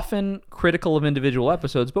 We're often critical of individual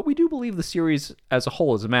episodes, but we do believe the series as a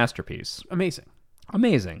whole is a masterpiece. Amazing.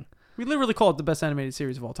 We literally call it the best animated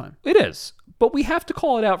series of all time. It is. But we have to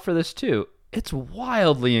call it out for this, too. It's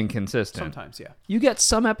wildly inconsistent. Sometimes, yeah. You get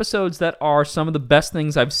some episodes that are some of the best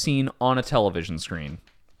things I've seen on a television screen.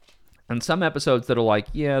 And some episodes that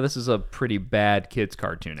are this is a pretty bad kids'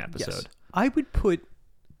 cartoon episode. Yes. I would put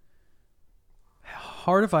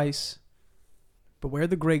Heart of Ice, Beware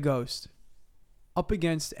the Grey Ghost, up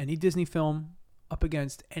against any Disney film, up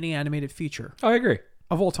against any animated feature. I agree.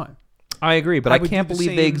 Of all time. I agree, but I can't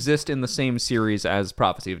believe they exist in the same series as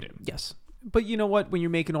Prophecy of Doom. Yes. But you know what? When you're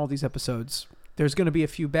making all these episodes, there's going to be a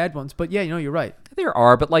few bad ones. But yeah, you're right. There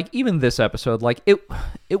are, but even this episode, it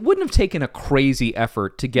wouldn't have taken a crazy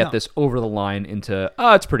effort to get this over the line into,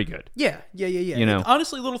 it's pretty good. Yeah. You know?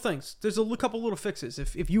 Honestly, little things. There's a couple little fixes.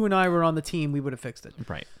 If you and I were on the team, we would have fixed it.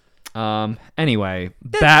 Right. Anyway,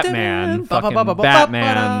 Batman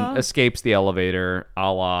escapes the elevator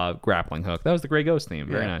a la Grappling Hook. That was the Grey Ghost theme.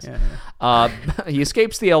 Very nice. Yeah. He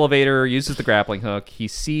escapes the elevator, uses the grappling hook. He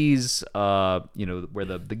sees, where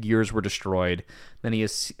the gears were destroyed. Then he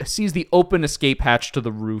sees the open escape hatch to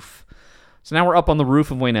the roof. So now we're up on the roof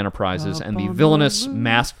of Wayne Enterprises, and the villainous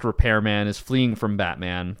masked repairman is fleeing from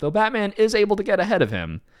Batman, though Batman is able to get ahead of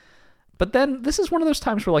him. But then this is one of those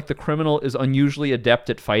times where the criminal is unusually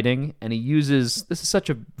adept at fighting, and this is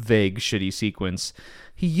such a vague, shitty sequence.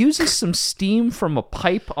 He uses some steam from a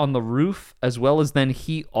pipe on the roof, as well as then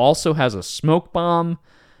he also has a smoke bomb,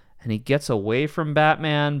 and he gets away from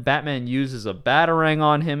Batman. Batman uses a batarang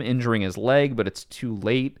on him, injuring his leg, but it's too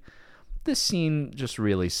late. This scene just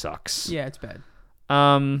really sucks. Yeah, it's bad.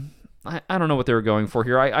 I don't know what they were going for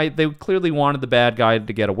here. They clearly wanted the bad guy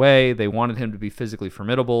to get away. They wanted him to be physically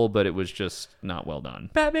formidable, but it was just not well done.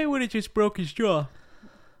 Batman would have just broke his jaw.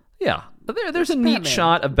 Yeah. But there's a neat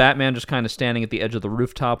shot of Batman just kind of standing at the edge of the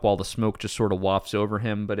rooftop while the smoke just sort of wafts over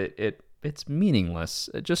him, but it's meaningless.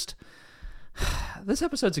 This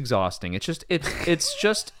episode's exhausting. It's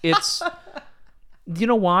you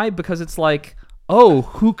know why? Because it's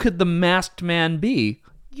who could the masked man be?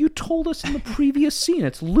 You told us in the previous scene.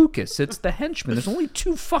 It's Lucas. It's the henchman. There's only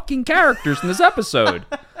 2 fucking characters in this episode.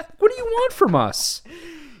 What do you want from us?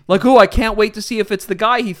 I can't wait to see if it's the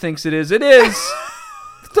guy he thinks it is. It is.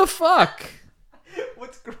 What the fuck?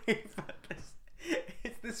 What's great about this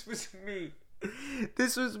is this was me.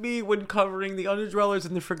 This was me when covering the Underdwellers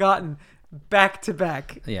and the Forgotten back to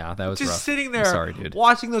back. Yeah, that was just rough. Sitting there, sorry, dude.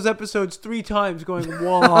 Watching those episodes 3 times, going,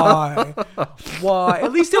 "Why? Why?"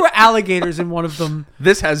 At least there were alligators in one of them.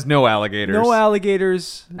 This has no alligators. No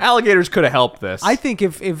alligators. Alligators could have helped this. I think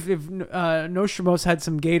if Nostramos had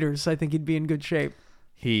some gators, I think he'd be in good shape.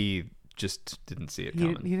 He just didn't see it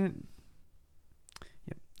coming. He didn't.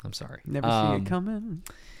 Yep. I'm sorry. Never see it coming.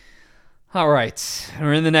 All right,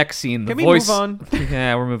 we're in the next scene. Can we move on?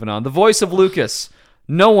 Yeah, we're moving on. The voice of Lucas.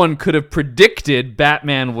 No one could have predicted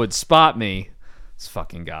Batman would spot me. This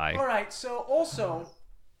fucking guy. All right. So also,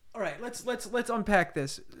 all right. Let's unpack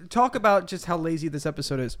this. Talk about just how lazy this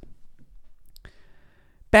episode is.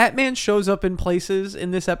 Batman shows up in places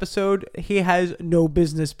in this episode he has no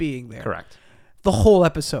business being there. Correct. The whole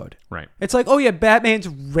episode. Right. It's oh yeah, Batman's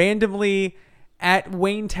randomly at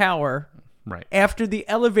Wayne Tower. Right. After the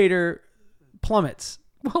elevator plummets.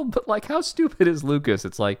 Well, but how stupid is Lucas?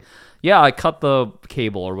 It's yeah, I cut the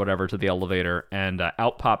cable or whatever to the elevator and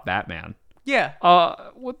out popped Batman. Yeah.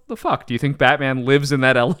 What the fuck? Do you think Batman lives in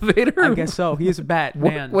that elevator? I guess so. He is a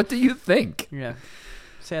Batman. What do you think? Yeah.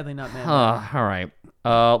 Sadly not man. All right.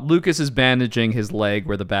 Lucas is bandaging his leg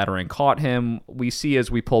where the batarang caught him. We see as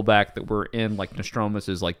we pull back that we're in like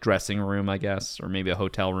Nostromo's like dressing room, I guess, or maybe a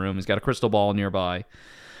hotel room. He's got a crystal ball nearby.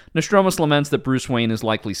 Nostromos laments that Bruce Wayne is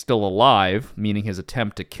likely still alive, meaning his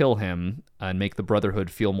attempt to kill him and make the Brotherhood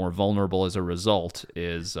feel more vulnerable as a result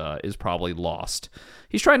is probably lost.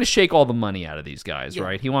 He's trying to shake all the money out of these guys,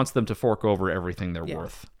 right? He wants them to fork over everything they're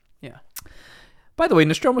worth. Yeah. By the way,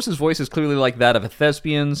 Nostromos' voice is clearly like that of a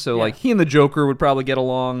thespian, so like he and the Joker would probably get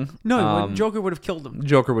along. No, Joker would have killed him.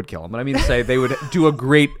 Joker would kill him, but I mean to say they would do a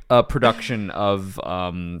great production of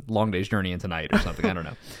Long Day's Journey into Night or something. I don't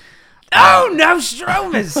know. Oh,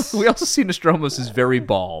 Nostromos! We also see Nostromos is very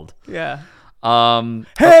bald. Yeah.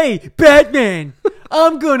 Hey, Batman!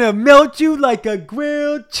 I'm gonna melt you like a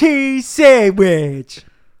grilled cheese sandwich.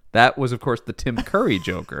 That was, of course, the Tim Curry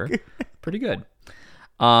Joker. Pretty good.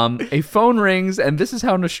 A phone rings, and this is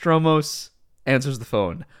how Nostromos answers the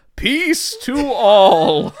phone. Peace to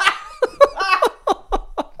all.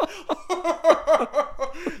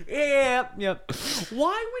 Yep.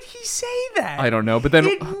 Why would he say that? I don't know, but then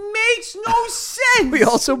it makes no sense. We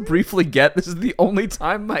also briefly get this is the only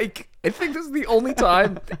time, Mike. I think this is the only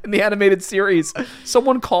time in the animated series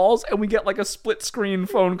someone calls and we get like a split screen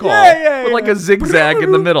phone call with like a zigzag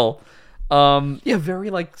in the middle. Very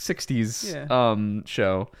like 60s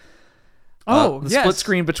show. The split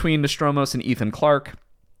screen between Nostromos and Ethan Clarke.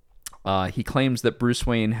 He claims that Bruce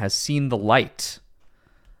Wayne has seen the light.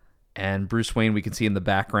 And Bruce Wayne, we can see in the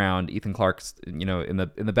background, Ethan Clarke's, in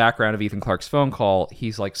the background of Ethan Clarke's phone call,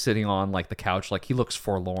 he's like sitting on like the couch, like he looks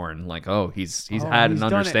forlorn, like he's had an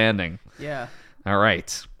understanding. Yeah. All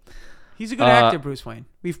right. He's a good actor, Bruce Wayne.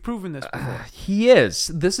 We've proven this before. He is.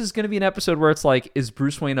 This is going to be an episode where it's like, is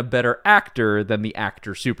Bruce Wayne a better actor than the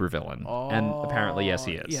actor supervillain? And apparently, yes,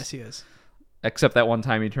 he is. Yes, he is. Except that one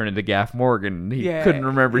time he turned into Gaff Morgan. He couldn't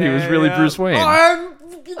remember he was really Bruce Wayne.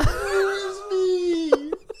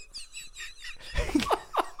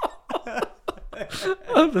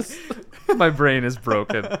 My brain is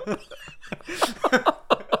broken.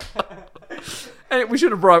 And we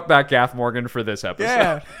should have brought back Gaff Morgan for this episode.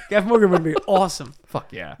 Yeah, Gaff Morgan would be awesome.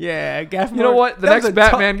 Fuck yeah. Yeah, Gaff Morgan. You know what? The next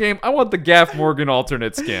Batman game, I want the Gaff Morgan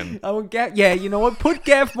alternate skin. You know what? Put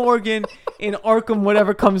Gaff Morgan in Arkham,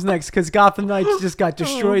 whatever comes next, because Gotham Knights just got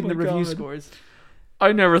destroyed in the review scores.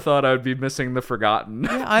 I never thought I would be missing the Forgotten.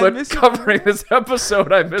 Yeah, but covering this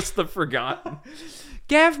episode, I missed the Forgotten.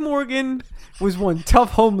 Gaff Morgan was one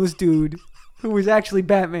tough homeless dude who was actually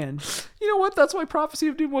Batman. You know what? That's why Prophecy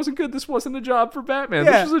of Doom wasn't good. This wasn't a job for Batman.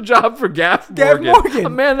 This was a job for Gaff Morgan. A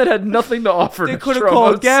man that had nothing to offer. They could have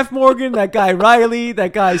called Gaff Morgan, that guy Riley,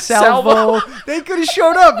 that guy Salvo. They could have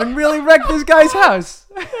showed up and really wrecked this guy's house.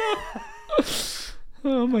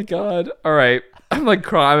 Oh my God. All right. I'm like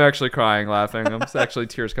crying. I'm actually crying, laughing. I'm actually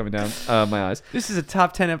tears coming down my eyes. This is a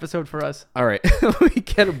top 10 episode for us. All right. We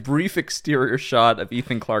get a brief exterior shot of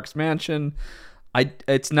Ethan Clarke's mansion.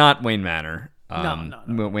 It's not Wayne Manor.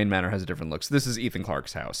 No. Wayne Manor has a different look. So this is Ethan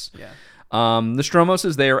Clarke's house. Yeah. Nostromos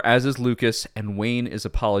is there, as is Lucas, and Wayne is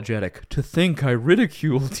apologetic. To think I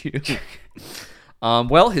ridiculed you.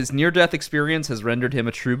 His near-death experience has rendered him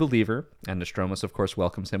a true believer, and Nostromos, of course,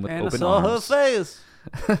 welcomes him with open arms. Her face.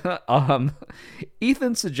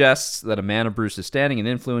 Ethan suggests that a man of Bruce's standing and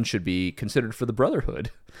influence should be considered for the Brotherhood.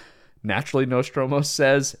 Naturally, Nostromos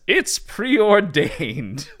says, it's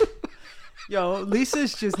preordained. Yo,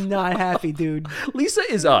 Lisa's just not happy, dude. Lisa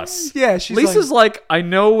is us. Yeah, Lisa's like, I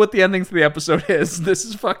know what the ending to the episode is. This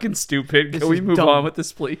is fucking stupid. Can we move on with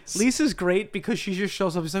this, please? Lisa's great because she just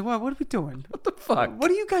shows up. She's like, what are we doing? What the fuck? What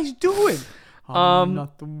are you guys doing? I'm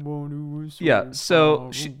not the one who was so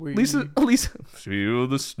Lisa, feel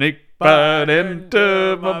the snake bite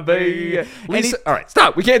into my bay. Lisa, all right,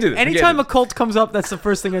 stop. We can't do this. Anytime a cult comes up, that's the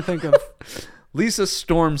first thing I think of. Lisa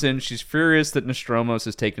storms in. She's furious that Nostromos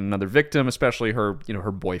has taken another victim, especially her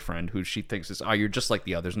boyfriend, who she thinks is, you're just like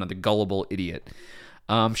the others, another gullible idiot.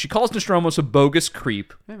 She calls Nostromos a bogus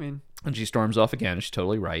creep. And she storms off again. She's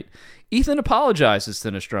totally right. Ethan apologizes to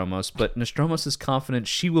Nostromos, but Nostromos is confident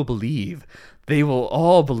she will believe. They will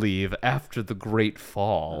all believe after the great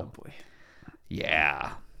fall. Oh, boy.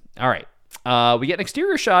 Yeah. All right. We get an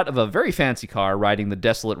exterior shot of a very fancy car riding the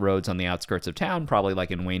desolate roads on the outskirts of town, probably like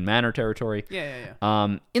in Wayne Manor territory.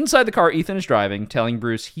 Yeah. Inside the car, Ethan is driving, telling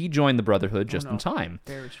Bruce he joined the Brotherhood just in time.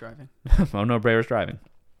 Bear's driving. Oh, no, Bear's driving.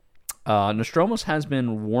 Nostromos has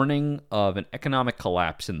been warning of an economic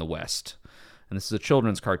collapse in the West. And this is a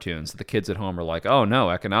children's cartoon, so the kids at home are like, oh no,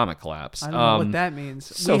 economic collapse. I don't know what that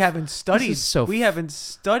means. We haven't studied. We haven't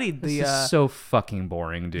studied the... This is so fucking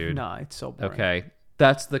boring, dude. No, it's so boring. Okay.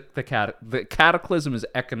 That's the cataclysm is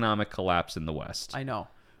economic collapse in the West. I know.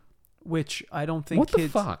 which I don't think What the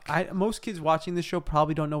kids. fuck? Most kids watching this show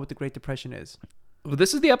probably don't know what the Great Depression is. Well,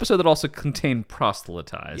 this is the episode that also contained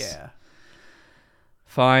proselytize. Yeah.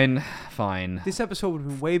 Fine. This episode would have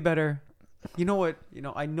been way better. You know what?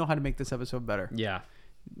 I know how to make this episode better. Yeah.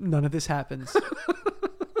 None of this happens.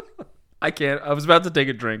 I can't. I was about to take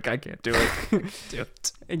a drink. I can't do it. Do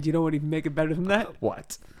it. And you know what would make it better than that?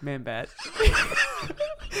 What? Man bat.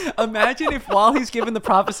 Imagine if while he's giving the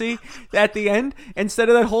prophecy at the end, instead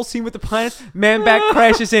of that whole scene with the planets, Man Bat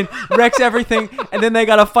crashes in, wrecks everything, and then they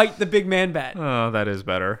gotta fight the big Man Bat. Oh, that is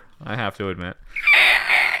better. I have to admit.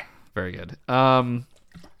 Very good.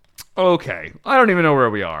 Okay. I don't even know where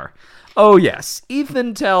we are. Oh, yes.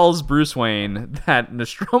 Ethan tells Bruce Wayne that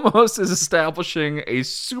Nostromos is establishing a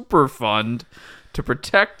super fund to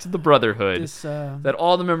protect the Brotherhood that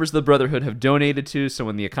all the members of the Brotherhood have donated to, so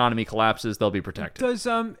when the economy collapses, they'll be protected. Does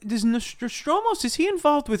Nostromos, is he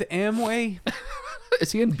involved with Amway?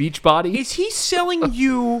 Is he in Beachbody? Is he selling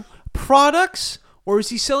you products, or is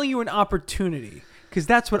he selling you an opportunity? Because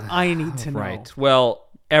that's what I need to know. Right. Well,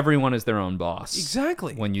 everyone is their own boss.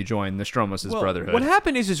 Exactly. When you join Nostromos' Brotherhood. What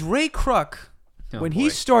happened is Ray Kroc, when he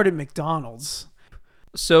started McDonald's.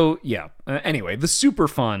 So, yeah. Anyway, the super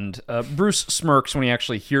fund. Bruce smirks when he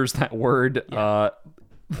actually hears that word. Yeah.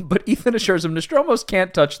 But Ethan assures him Nostromos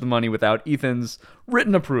can't touch the money without Ethan's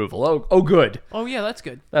written approval. Oh, good. Oh, yeah, that's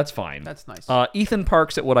good. That's fine. That's nice. Ethan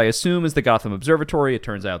parks at what I assume is the Gotham Observatory. It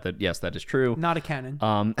turns out that, yes, that is true. Not a cannon.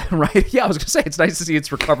 Right? Yeah, I was going to say, it's nice to see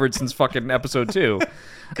it's recovered since fucking episode 2.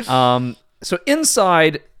 So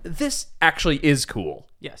inside, this actually is cool.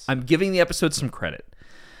 Yes. I'm giving the episode some credit.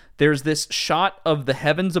 There's this shot of the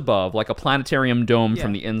heavens above, like a planetarium dome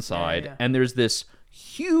from the inside, and there's this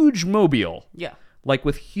huge mobile. Yeah. Like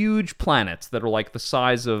with huge planets that are like the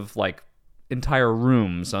size of like entire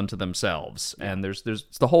rooms unto themselves. And there's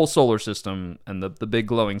the whole solar system and the big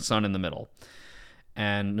glowing sun in the middle.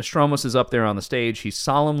 And Nostromos is up there on the stage. He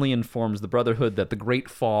solemnly informs the Brotherhood that the Great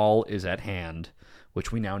Fall is at hand,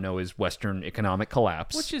 which we now know is Western economic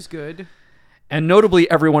collapse. Which is good. And notably,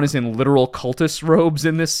 everyone is in literal cultist robes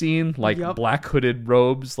in this scene, like black hooded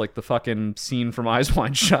robes, like the fucking scene from Eyes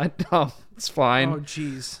Wide Shut. Oh, it's fine. Oh,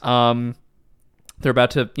 jeez. They're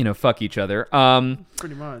about to, fuck each other.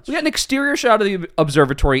 Pretty much. We got an exterior shot of the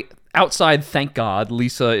observatory. Outside, thank God,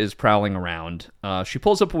 Lisa is prowling around. She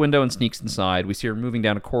pulls up a window and sneaks inside. We see her moving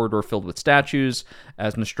down a corridor filled with statues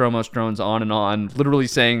as Nostromos drones on, literally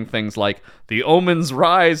saying things like, "The omens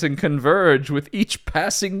rise and converge with each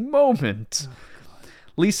passing moment."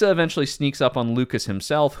 Lisa eventually sneaks up on Lucas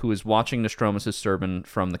himself, who is watching Nostromos' sermon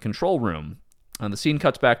from the control room. And the scene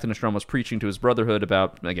cuts back to Nostromos preaching to his Brotherhood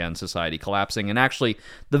about, again, society collapsing. And actually,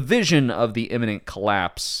 the vision of the imminent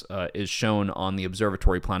collapse is shown on the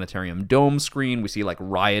observatory planetarium dome screen. We see,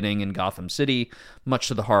 rioting in Gotham City, much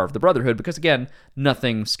to the horror of the Brotherhood. Because, again,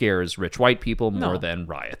 nothing scares rich white people more than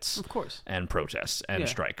riots. Of course. And protests and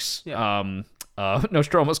strikes. Yeah.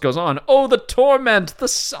 Nostromos goes on, "Oh, the torment, the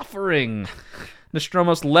suffering."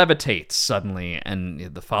 Nostromos levitates suddenly,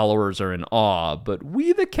 and the followers are in awe, but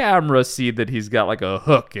we, the camera, see that he's got a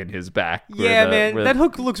hook in his back. Yeah, man, that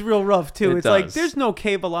hook looks real rough, too. It's does. there's no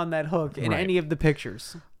cable on that hook in any of the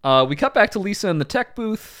pictures. We cut back to Lisa in the tech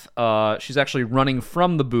booth. She's actually running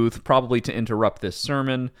from the booth, probably to interrupt this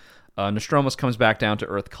sermon. Nostromos comes back down to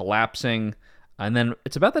Earth, collapsing. And then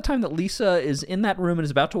it's about the time that Lisa is in that room and is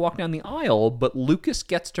about to walk down the aisle, but Lucas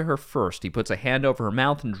gets to her first. He puts a hand over her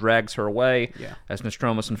mouth and drags her away, as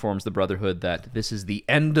Nostromos informs the Brotherhood that this is the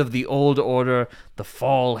end of the old order, the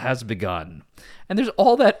fall has begun. And there's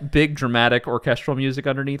all that big dramatic orchestral music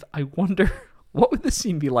underneath. I wonder, what would the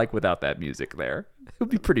scene be like without that music there? It would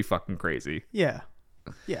be pretty fucking crazy. Yeah.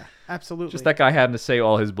 Yeah, absolutely. Just that guy having to say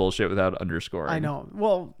all his bullshit without underscoring. I know.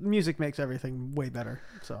 Well, music makes everything way better.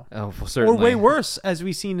 So. Oh, well, certainly. Or way worse, as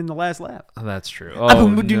we've seen in the last lap. Oh, that's true. Oh,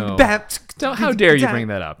 no. How dare you bring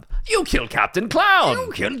that up? You killed Captain Clown!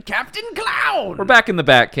 You killed Captain Clown! We're back in the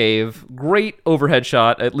Batcave. Great overhead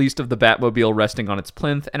shot, at least of the Batmobile resting on its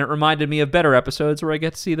plinth, and it reminded me of better episodes where I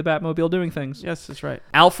get to see the Batmobile doing things. Yes, that's right.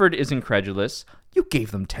 Alfred is incredulous. "You gave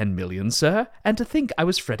them $10 million, sir, and to think I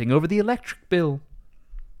was fretting over the electric bill."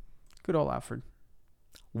 Good old Alfred.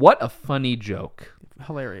 What a funny joke.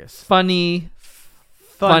 Hilarious. Funny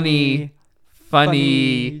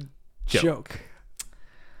joke.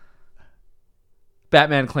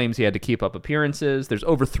 Batman claims he had to keep up appearances. There's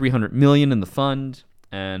over $300 million in the fund,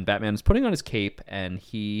 and Batman is putting on his cape, and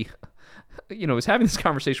he, is having this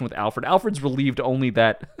conversation with Alfred. Alfred's relieved only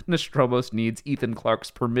that Nostromos needs Ethan Clarke's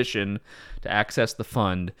permission to access the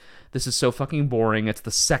fund. This is so fucking boring. It's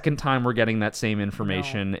the second time we're getting that same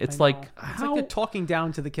information. It's like they're talking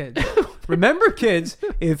down to the kids. Remember, kids,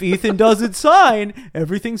 if Ethan doesn't sign,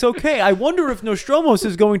 everything's okay. I wonder if Nostromos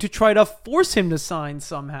is going to try to force him to sign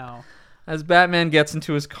somehow. As Batman gets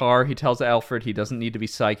into his car, he tells Alfred he doesn't need to be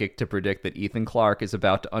psychic to predict that Ethan Clarke is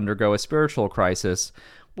about to undergo a spiritual crisis,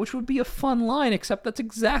 which would be a fun line, except that's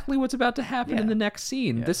exactly what's about to happen in the next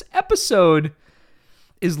scene. Yeah. This episode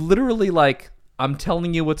is literally like, I'm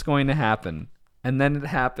telling you what's going to happen, and then it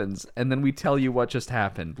happens, and then we tell you what just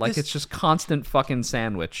happened. Like, it's just constant fucking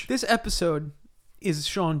sandwich. This episode is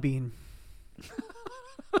Sean Bean.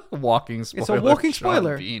 Walking spoiler. It's a walking Sean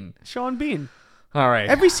spoiler. Bean. Sean Bean. All right.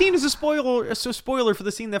 Every scene is a spoiler for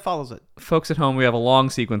the scene that follows it. Folks at home, we have a long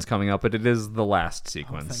sequence coming up, but it is the last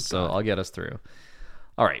sequence, so God. I'll get us through.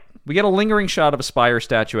 All right. We get a lingering shot of a spire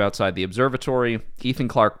statue outside the observatory. Ethan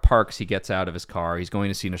Clarke parks. He gets out of his car. He's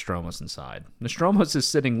going to see Nostromos inside. Nostromos is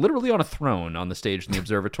sitting literally on a throne on the stage in the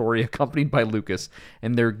observatory, accompanied by Lucas,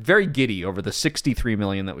 and they're very giddy over the $63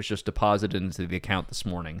 million that was just deposited into the account this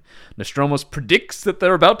morning. Nostromos predicts that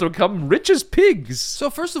they're about to become rich as pigs.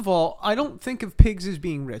 So first of all, I don't think of pigs as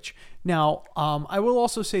being rich. Now, I will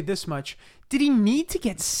also say this much. Did he need to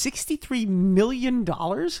get $63 million?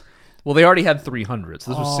 Well, they already had 300, so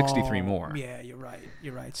this was 63 more. Yeah, you're right.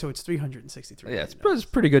 You're right. So it's $363 Yeah, it's million. a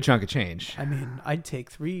pretty good chunk of change. I mean, I'd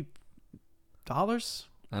take $3.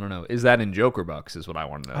 I don't know. Is that in Joker bucks is what I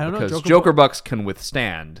want to know. I don't know. Because Joker bucks can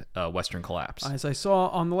withstand Western collapse. As I saw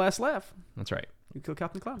on The Last Laugh, That's right. you kill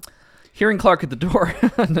Captain Clown. Hearing Clark at the door,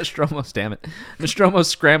 Nostromos, damn it. Nostromos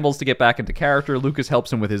scrambles to get back into character. Lucas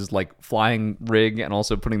helps him with his flying rig and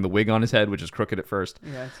also putting the wig on his head, which is crooked at first.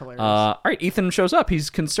 Yeah, it's hilarious. All right, Ethan shows up. He's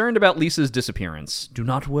concerned about Lisa's disappearance. Do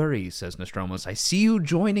not worry, says Nostromos. I see you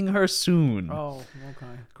joining her soon. Oh,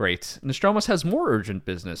 okay. Great. Nostromos has more urgent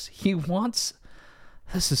business. He wants...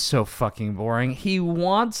 This is so fucking boring. He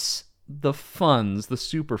wants the funds, the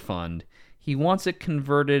super fund. He wants it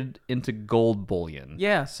converted into gold bullion.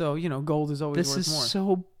 Yeah, so, gold is always This worth is more.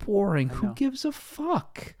 so boring. Who know. gives a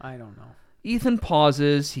fuck? I don't know. Ethan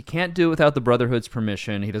pauses. He can't do it without the Brotherhood's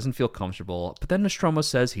permission. He doesn't feel comfortable. But then Nostromo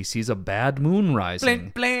says he sees a bad moon rising.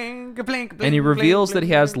 Blink, blink, blink, blink. And he reveals blink, that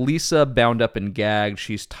he has blink. Lisa bound up and gagged.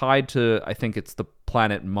 She's tied to, I think it's the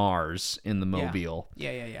planet Mars in the Mobile.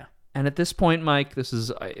 Yeah. And at this point, Mike, this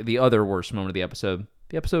is the other worst moment of the episode.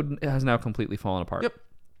 The episode has now completely fallen apart. Yep.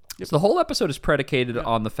 So the whole episode is predicated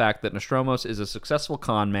on the fact that Nostromos is a successful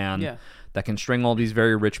con man that can string all these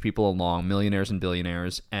very rich people along, millionaires and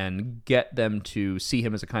billionaires, and get them to see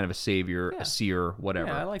him as a kind of a savior, a seer, whatever.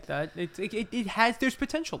 Yeah, I like that. It has, there's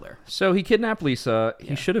potential there. So he kidnapped Lisa.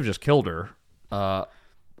 He should have just killed her.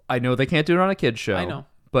 I know they can't do it on a kid's show. I know.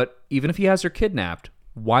 But even if he has her kidnapped,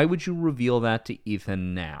 why would you reveal that to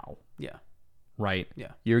Ethan now? Yeah. Right?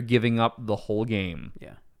 Yeah. You're giving up the whole game.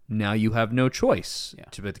 Yeah. Now you have no choice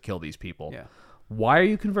to kill these people. Yeah. Why are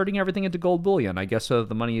you converting everything into gold bullion? I guess so that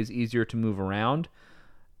the money is easier to move around.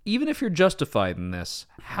 Even if you're justified in this,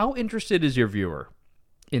 how interested is your viewer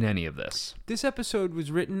in any of this? This episode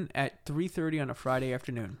was written at 3:30 on a Friday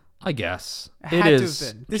afternoon. I guess. It had to have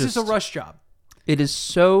been. This is a rush job. It is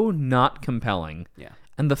so not compelling. Yeah.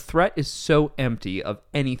 And the threat is so empty of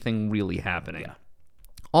anything really happening. Yeah.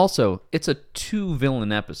 Also, it's a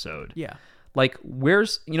 2-villain episode. Yeah. Like, what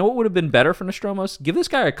would have been better for Nostromos? Give this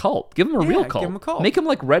guy a cult. Give him a real cult. give him a cult. Make him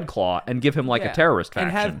like Red Claw and give him like a terrorist faction.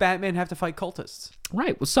 And have Batman have to fight cultists.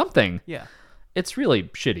 Right, with something. Yeah. It's really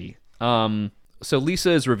shitty. So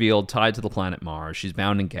Lisa is revealed tied to the planet Mars. She's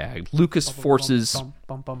bound and gagged. Lucas forces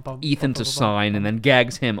Ethan to sign and then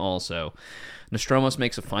gags him also. Nostromos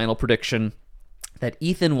makes a final prediction that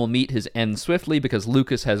Ethan will meet his end swiftly because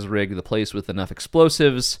Lucas has rigged the place with enough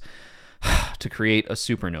explosives to create a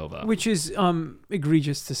supernova. Which is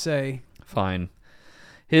egregious to say. Fine.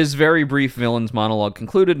 His very brief villain's monologue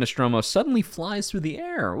concluded, Nostromo suddenly flies through the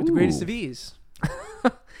air. With the greatest of ease.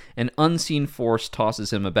 An unseen force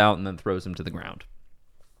tosses him about and then throws him to the ground.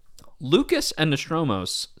 Lucas and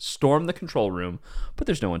Nostromos storm the control room, but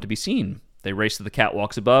there's no one to be seen. They race to the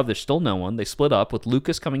catwalks above. There's still no one. They split up, with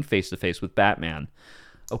Lucas coming face-to-face with Batman.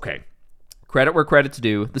 Okay. Credit where credit's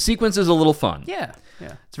due. The sequence is a little fun. Yeah.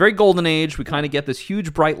 It's very Golden Age. We kind of get this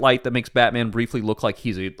huge bright light that makes Batman briefly look like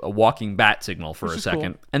he's a walking bat signal for a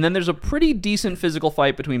second. Cool. And then there's a pretty decent physical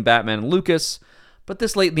fight between Batman and Lucas, but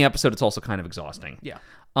this late in the episode, it's also kind of exhausting. Yeah.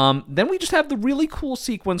 Then we just have the really cool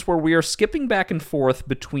sequence where we are skipping back and forth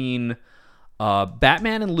between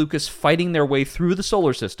Batman and Lucas fighting their way through the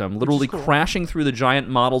solar system, literally crashing through the giant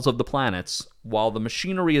models of the planets, while the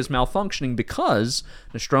machinery is malfunctioning because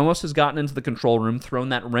Nostromos has gotten into the control room, thrown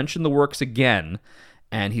that wrench in the works again,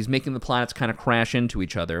 and he's making the planets kind of crash into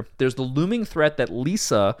each other. There's the looming threat that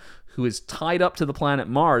Lisa, who is tied up to the planet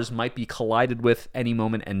Mars, might be collided with any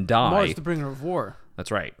moment and die. Mars, the bringer of war.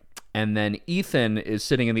 That's right. And then Ethan is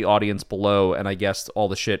sitting in the audience below, and I guess all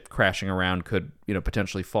the shit crashing around could,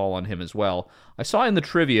 potentially fall on him as well. I saw in the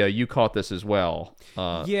trivia you caught this as well.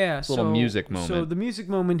 Yeah, little music moment. So the music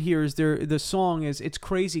moment here is the song it's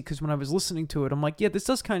crazy because when I was listening to it, I'm like, yeah, this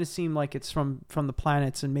does kind of seem like it's from the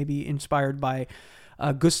planets and maybe inspired by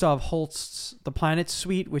Gustav Holst's The Planets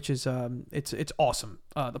Suite, which is it's awesome.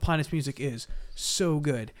 The Planets music is so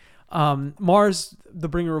good. Mars, the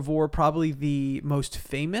bringer of war, probably the most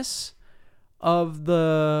famous of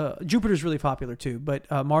the... Jupiter's really popular too, but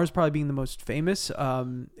Mars probably being the most famous.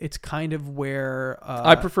 It's kind of where...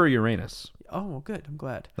 I prefer Uranus. Oh, well, good. I'm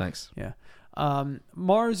glad. Thanks. Yeah.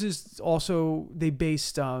 Mars is also... They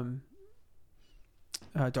based Darth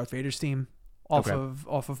Vader's theme off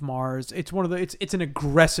of Mars. It's one of the... It's an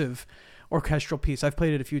aggressive orchestral piece. I've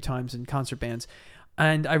played it a few times in concert bands.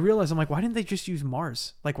 And I realized, I'm like, why didn't they just use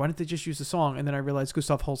Mars? Like, why didn't they just use the song? And then I realized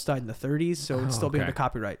Gustav Holst died in the 30s, so it'd still be under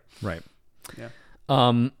copyright. Right. Yeah.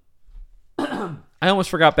 I almost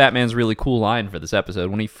forgot Batman's really cool line for this episode.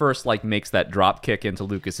 When he first, makes that drop kick into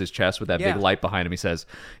Lucas's chest with that big light behind him, he says,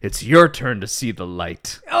 "It's your turn to see the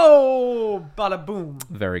light." Oh, bada boom.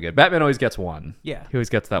 Very good. Batman always gets one. Yeah. He always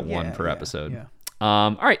gets that one per episode. Yeah.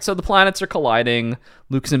 All right, so the planets are colliding.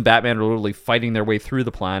 Lucas and Batman are literally fighting their way through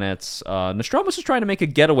the planets. Nostromus is trying to make a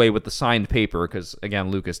getaway with the signed paper because,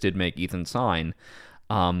 again, Lucas did make Ethan sign.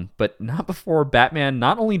 But not before Batman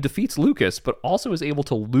not only defeats Lucas, but also is able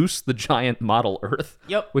to loose the giant model Earth,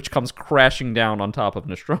 which comes crashing down on top of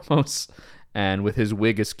Nostromus. And with his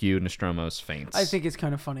wig askew, Nostromus faints. I think it's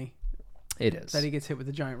kind of funny. It is. That he gets hit with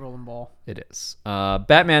a giant rolling ball. It is.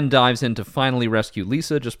 Batman dives in to finally rescue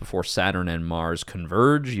Lisa just before Saturn and Mars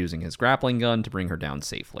converge, using his grappling gun to bring her down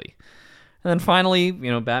safely. And then finally,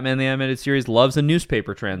 Batman the Animated Series loves a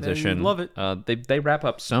newspaper transition. Love it. They wrap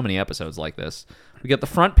up so many episodes like this. We get the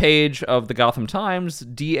front page of the Gotham Times.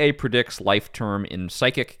 DA predicts life term in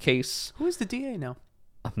psychic case. Who is the DA now?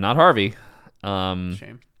 Not Harvey.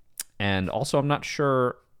 Shame. And also, I'm not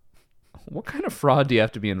sure... What kind of fraud do you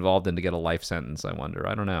have to be involved in to get a life sentence, I wonder?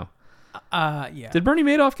 I don't know. Yeah. Did Bernie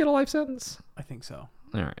Madoff get a life sentence? I think so.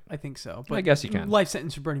 All right. I think so. But I guess you can. Life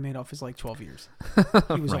sentence for Bernie Madoff is like 12 years.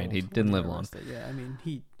 He was right, old he didn't live long. Yeah, I mean,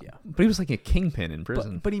 But he was like a kingpin in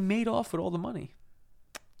prison. But he made off with all the money.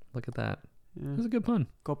 Look at that. Yeah. It was a good pun.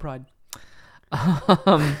 Go Pride.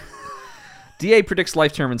 DA predicts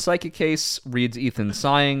life term in psychic case, reads Ethan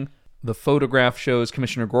sighing. The photograph shows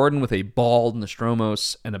Commissioner Gordon with a bald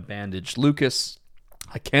Nostromus and a bandaged Lucas.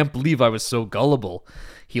 "I can't believe I was so gullible,"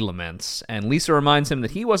 he laments. And Lisa reminds him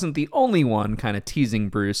that he wasn't the only one, kind of teasing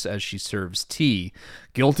Bruce as she serves tea.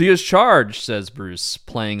 "Guilty as charged," says Bruce,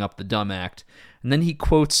 playing up the dumb act. And then he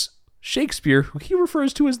quotes Shakespeare, who he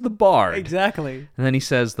refers to as the Bard. Exactly. And then he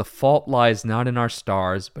says, "The fault lies not in our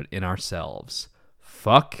stars, but in ourselves.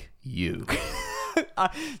 Fuck you."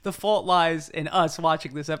 The fault lies in us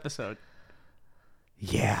watching this episode.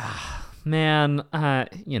 Yeah. Man,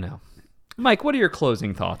 Mike, what are your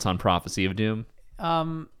closing thoughts on Prophecy of Doom?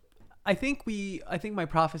 I think my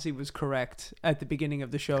prophecy was correct at the beginning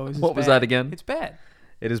of the show. What was that again? It's bad.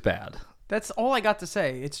 It is bad. That's all I got to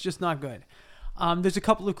say. It's just not good. There's a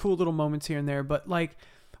couple of cool little moments here and there, but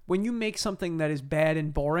when you make something that is bad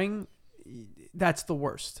and boring, that's the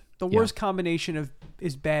worst. The worst combination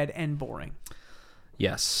is bad and boring.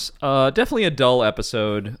 Yes, definitely a dull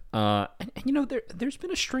episode. There's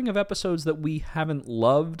been a string of episodes that we haven't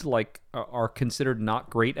loved, are considered not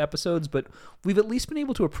great episodes, but we've at least been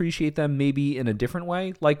able to appreciate them maybe in a different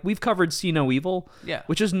way. We've covered See No Evil,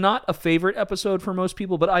 which is not a favorite episode for most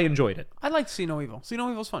people, but I enjoyed it. I liked See No Evil. See No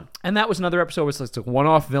Evil's fun. And that was another episode where it's like a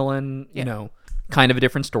one-off villain, kind of a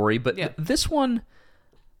different story. But this one,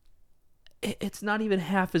 it's not even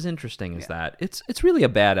half as interesting as that. It's really a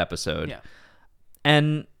bad episode. Yeah.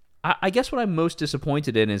 And I guess what I'm most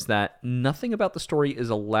disappointed in is that nothing about the story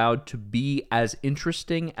is allowed to be as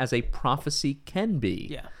interesting as a prophecy can be.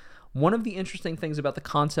 Yeah. One of the interesting things about the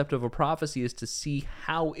concept of a prophecy is to see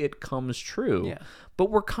how it comes true. Yeah.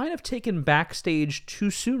 But we're kind of taken backstage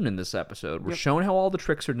too soon in this episode. We're shown how all the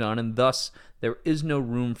tricks are done, and thus there is no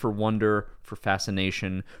room for wonder, for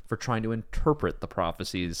fascination, for trying to interpret the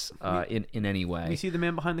prophecies in any way. We see the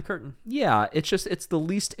man behind the curtain. Yeah, it's the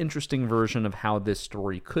least interesting version of how this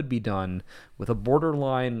story could be done with a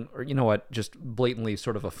borderline, or just blatantly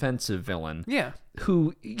sort of offensive villain. Yeah.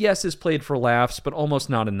 Who, yes, is played for laughs, but almost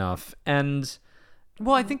not enough. And...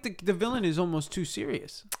 Well, I think the villain is almost too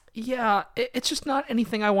serious. Yeah, it's just not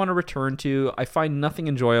anything I want to return to. I find nothing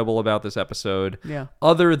enjoyable about this episode. Yeah.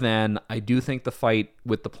 Other than I do think the fight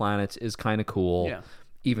with the planets is kind of cool. Yeah.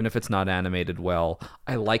 Even if it's not animated well.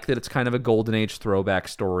 I like that it's kind of a Golden Age throwback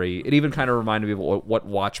story. It even kind of reminded me of what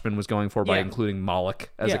Watchmen was going for by Yeah. including Moloch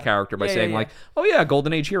as Yeah. a character, by Yeah, saying yeah. like, oh yeah,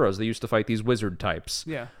 Golden Age heroes, they used to fight these wizard types.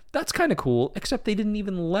 Yeah. That's kind of cool, except they didn't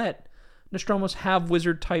even let Nostromos have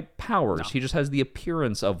wizard type powers. No. He just has the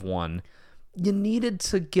appearance of one. You needed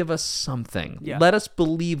to give us something. Yeah. Let us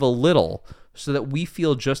believe a little so that we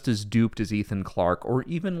feel just as duped as Ethan Clarke, or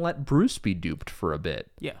even let Bruce be duped for a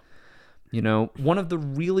bit. Yeah. You know, one of the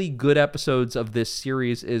really good episodes of this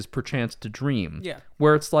series is Perchance to Dream. Yeah.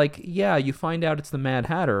 Where it's like, yeah, you find out it's the Mad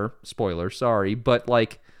Hatter, spoiler, sorry, but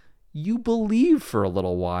like, you believe for a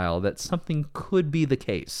little while that something could be the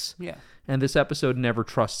case. Yeah. And this episode never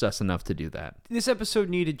trusts us enough to do that. This episode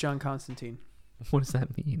needed John Constantine. What does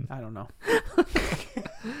that mean? I don't know.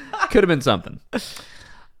 Could have been something.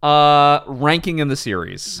 Ranking in the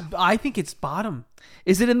series. I think it's bottom.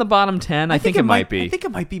 Is it in the bottom 10? I think it might be. I think it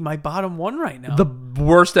might be my bottom one right now. The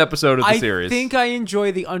worst episode of the I series. think I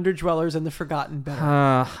enjoy the Underdwellers and the Forgotten better.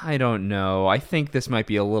 I don't know. I think this might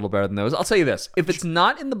be a little better than those. I'll tell you this. If it's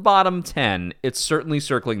not in the bottom 10, it's certainly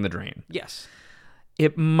circling the drain. Yes.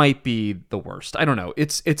 It might be the worst. I don't know.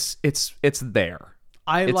 It's there. It's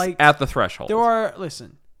at the threshold.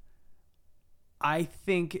 Listen, I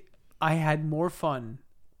think I had more fun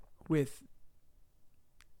with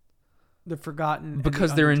the Forgotten and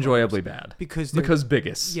because the they're Underdwellers. enjoyably bad. Because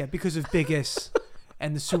Biggest. Yeah, because of Biggest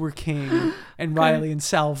and the Sewer King and Riley and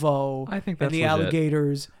Salvo. I think and that's the legit.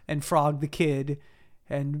 alligators and Frog the Kid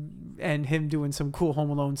and him doing some cool Home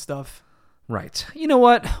Alone stuff. Right. You know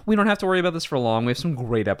what? We don't have to worry about this for long. We have some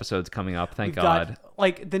great episodes coming up. Thank We've God. got,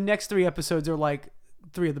 like, the next 3 episodes are like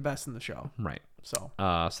 3 of the best in the show. Right. So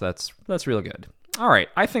So that's real good. All right.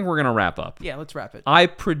 I think we're gonna wrap up. yeah, let's wrap it. I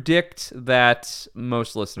predict that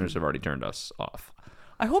most listeners have already turned us off.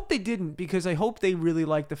 I hope they didn't, because I hope they really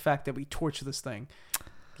like the fact that we torch this thing.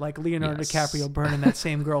 Like Leonardo Yes. DiCaprio burning that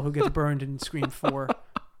same girl who gets burned in Scream 4.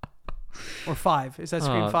 Or 5. Is that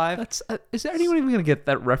Scream 5? That's is there anyone even gonna get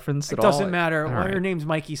that reference It at all? doesn't matter. All Well, right. her name's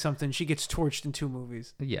Mikey something. She gets torched in 2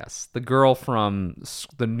 movies. Yes, the girl from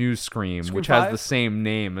the new Scream, Scream which 5? has the same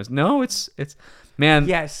name as. No, it's man.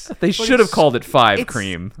 Yes. They but should have it's- called it 5 it's-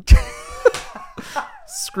 Cream.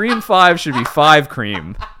 Scream 5 should be 5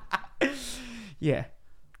 Cream. Yeah.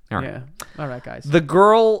 All right. Yeah. All right, guys. The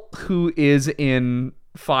girl who is in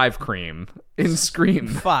 5 Cream in Scream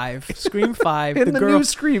 5. Scream 5. in the girl. new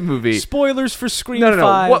Scream movie. Spoilers for Scream No.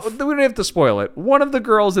 5. We don't have to spoil it. One of the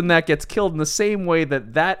girls in that gets killed in the same way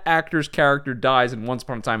that actor's character dies in Once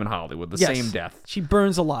Upon a Time in Hollywood. The Yes. same death. She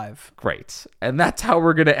burns alive. Great. And that's how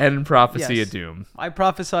we're going to end Prophecy Yes. of Doom. I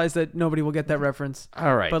prophesize that nobody will get that reference.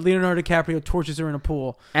 All right. But Leonardo DiCaprio torches her in a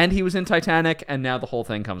pool. And he was in Titanic, and now the whole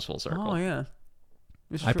thing comes full circle. Oh, yeah.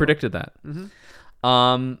 It's I true. predicted that. Mm-hmm.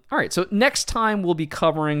 All right. So next time we'll be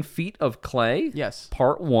covering Feet of Clay. Yes.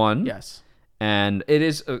 Part 1. Yes. And it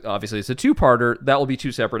is, obviously, it's a 2-parter. That will be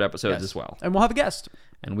 2 separate episodes Yes. as well. And we'll have a guest.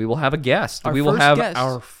 And we will have a guest. Our We will first have guest.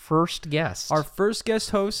 our first guest. Our first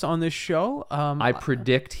guest host on this show. I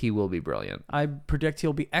predict he will be brilliant. I predict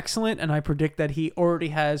he'll be excellent, and I predict that he already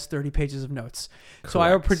has 30 pages of notes. So I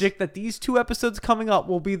Correct. predict that these 2 episodes coming up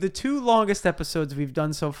will be the 2 longest episodes we've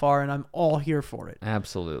done so far, and I'm all here for it.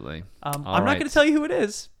 Absolutely. I'm All not right. going to tell you who it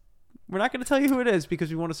is. We're not going to tell you who it is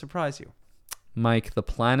because we want to surprise you. Mike, the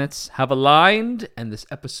planets have aligned, and this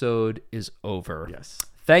episode is over. Yes.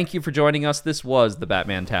 Thank you for joining us. This was the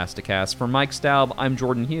Batman-tasticast. For Mike Staub, I'm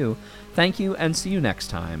Jordan Hugh. Thank you, and see you next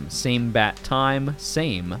time. Same bat time,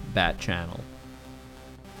 same bat channel.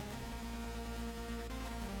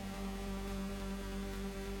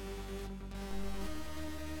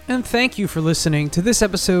 And thank you for listening to this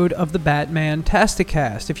episode of the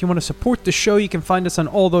Batman-tasticast. If you want to support the show, you can find us on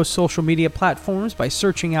all those social media platforms by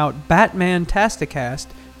searching out Batman-tasticast,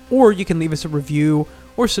 or you can leave us a review,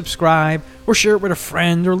 or subscribe, or share it with a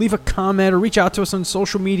friend, or leave a comment, or reach out to us on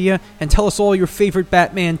social media and tell us all your favorite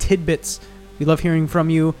Batman tidbits. We love hearing from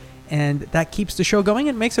you, and that keeps the show going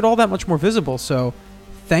and makes it all that much more visible, so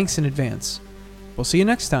thanks in advance. We'll see you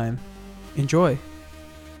next time. Enjoy.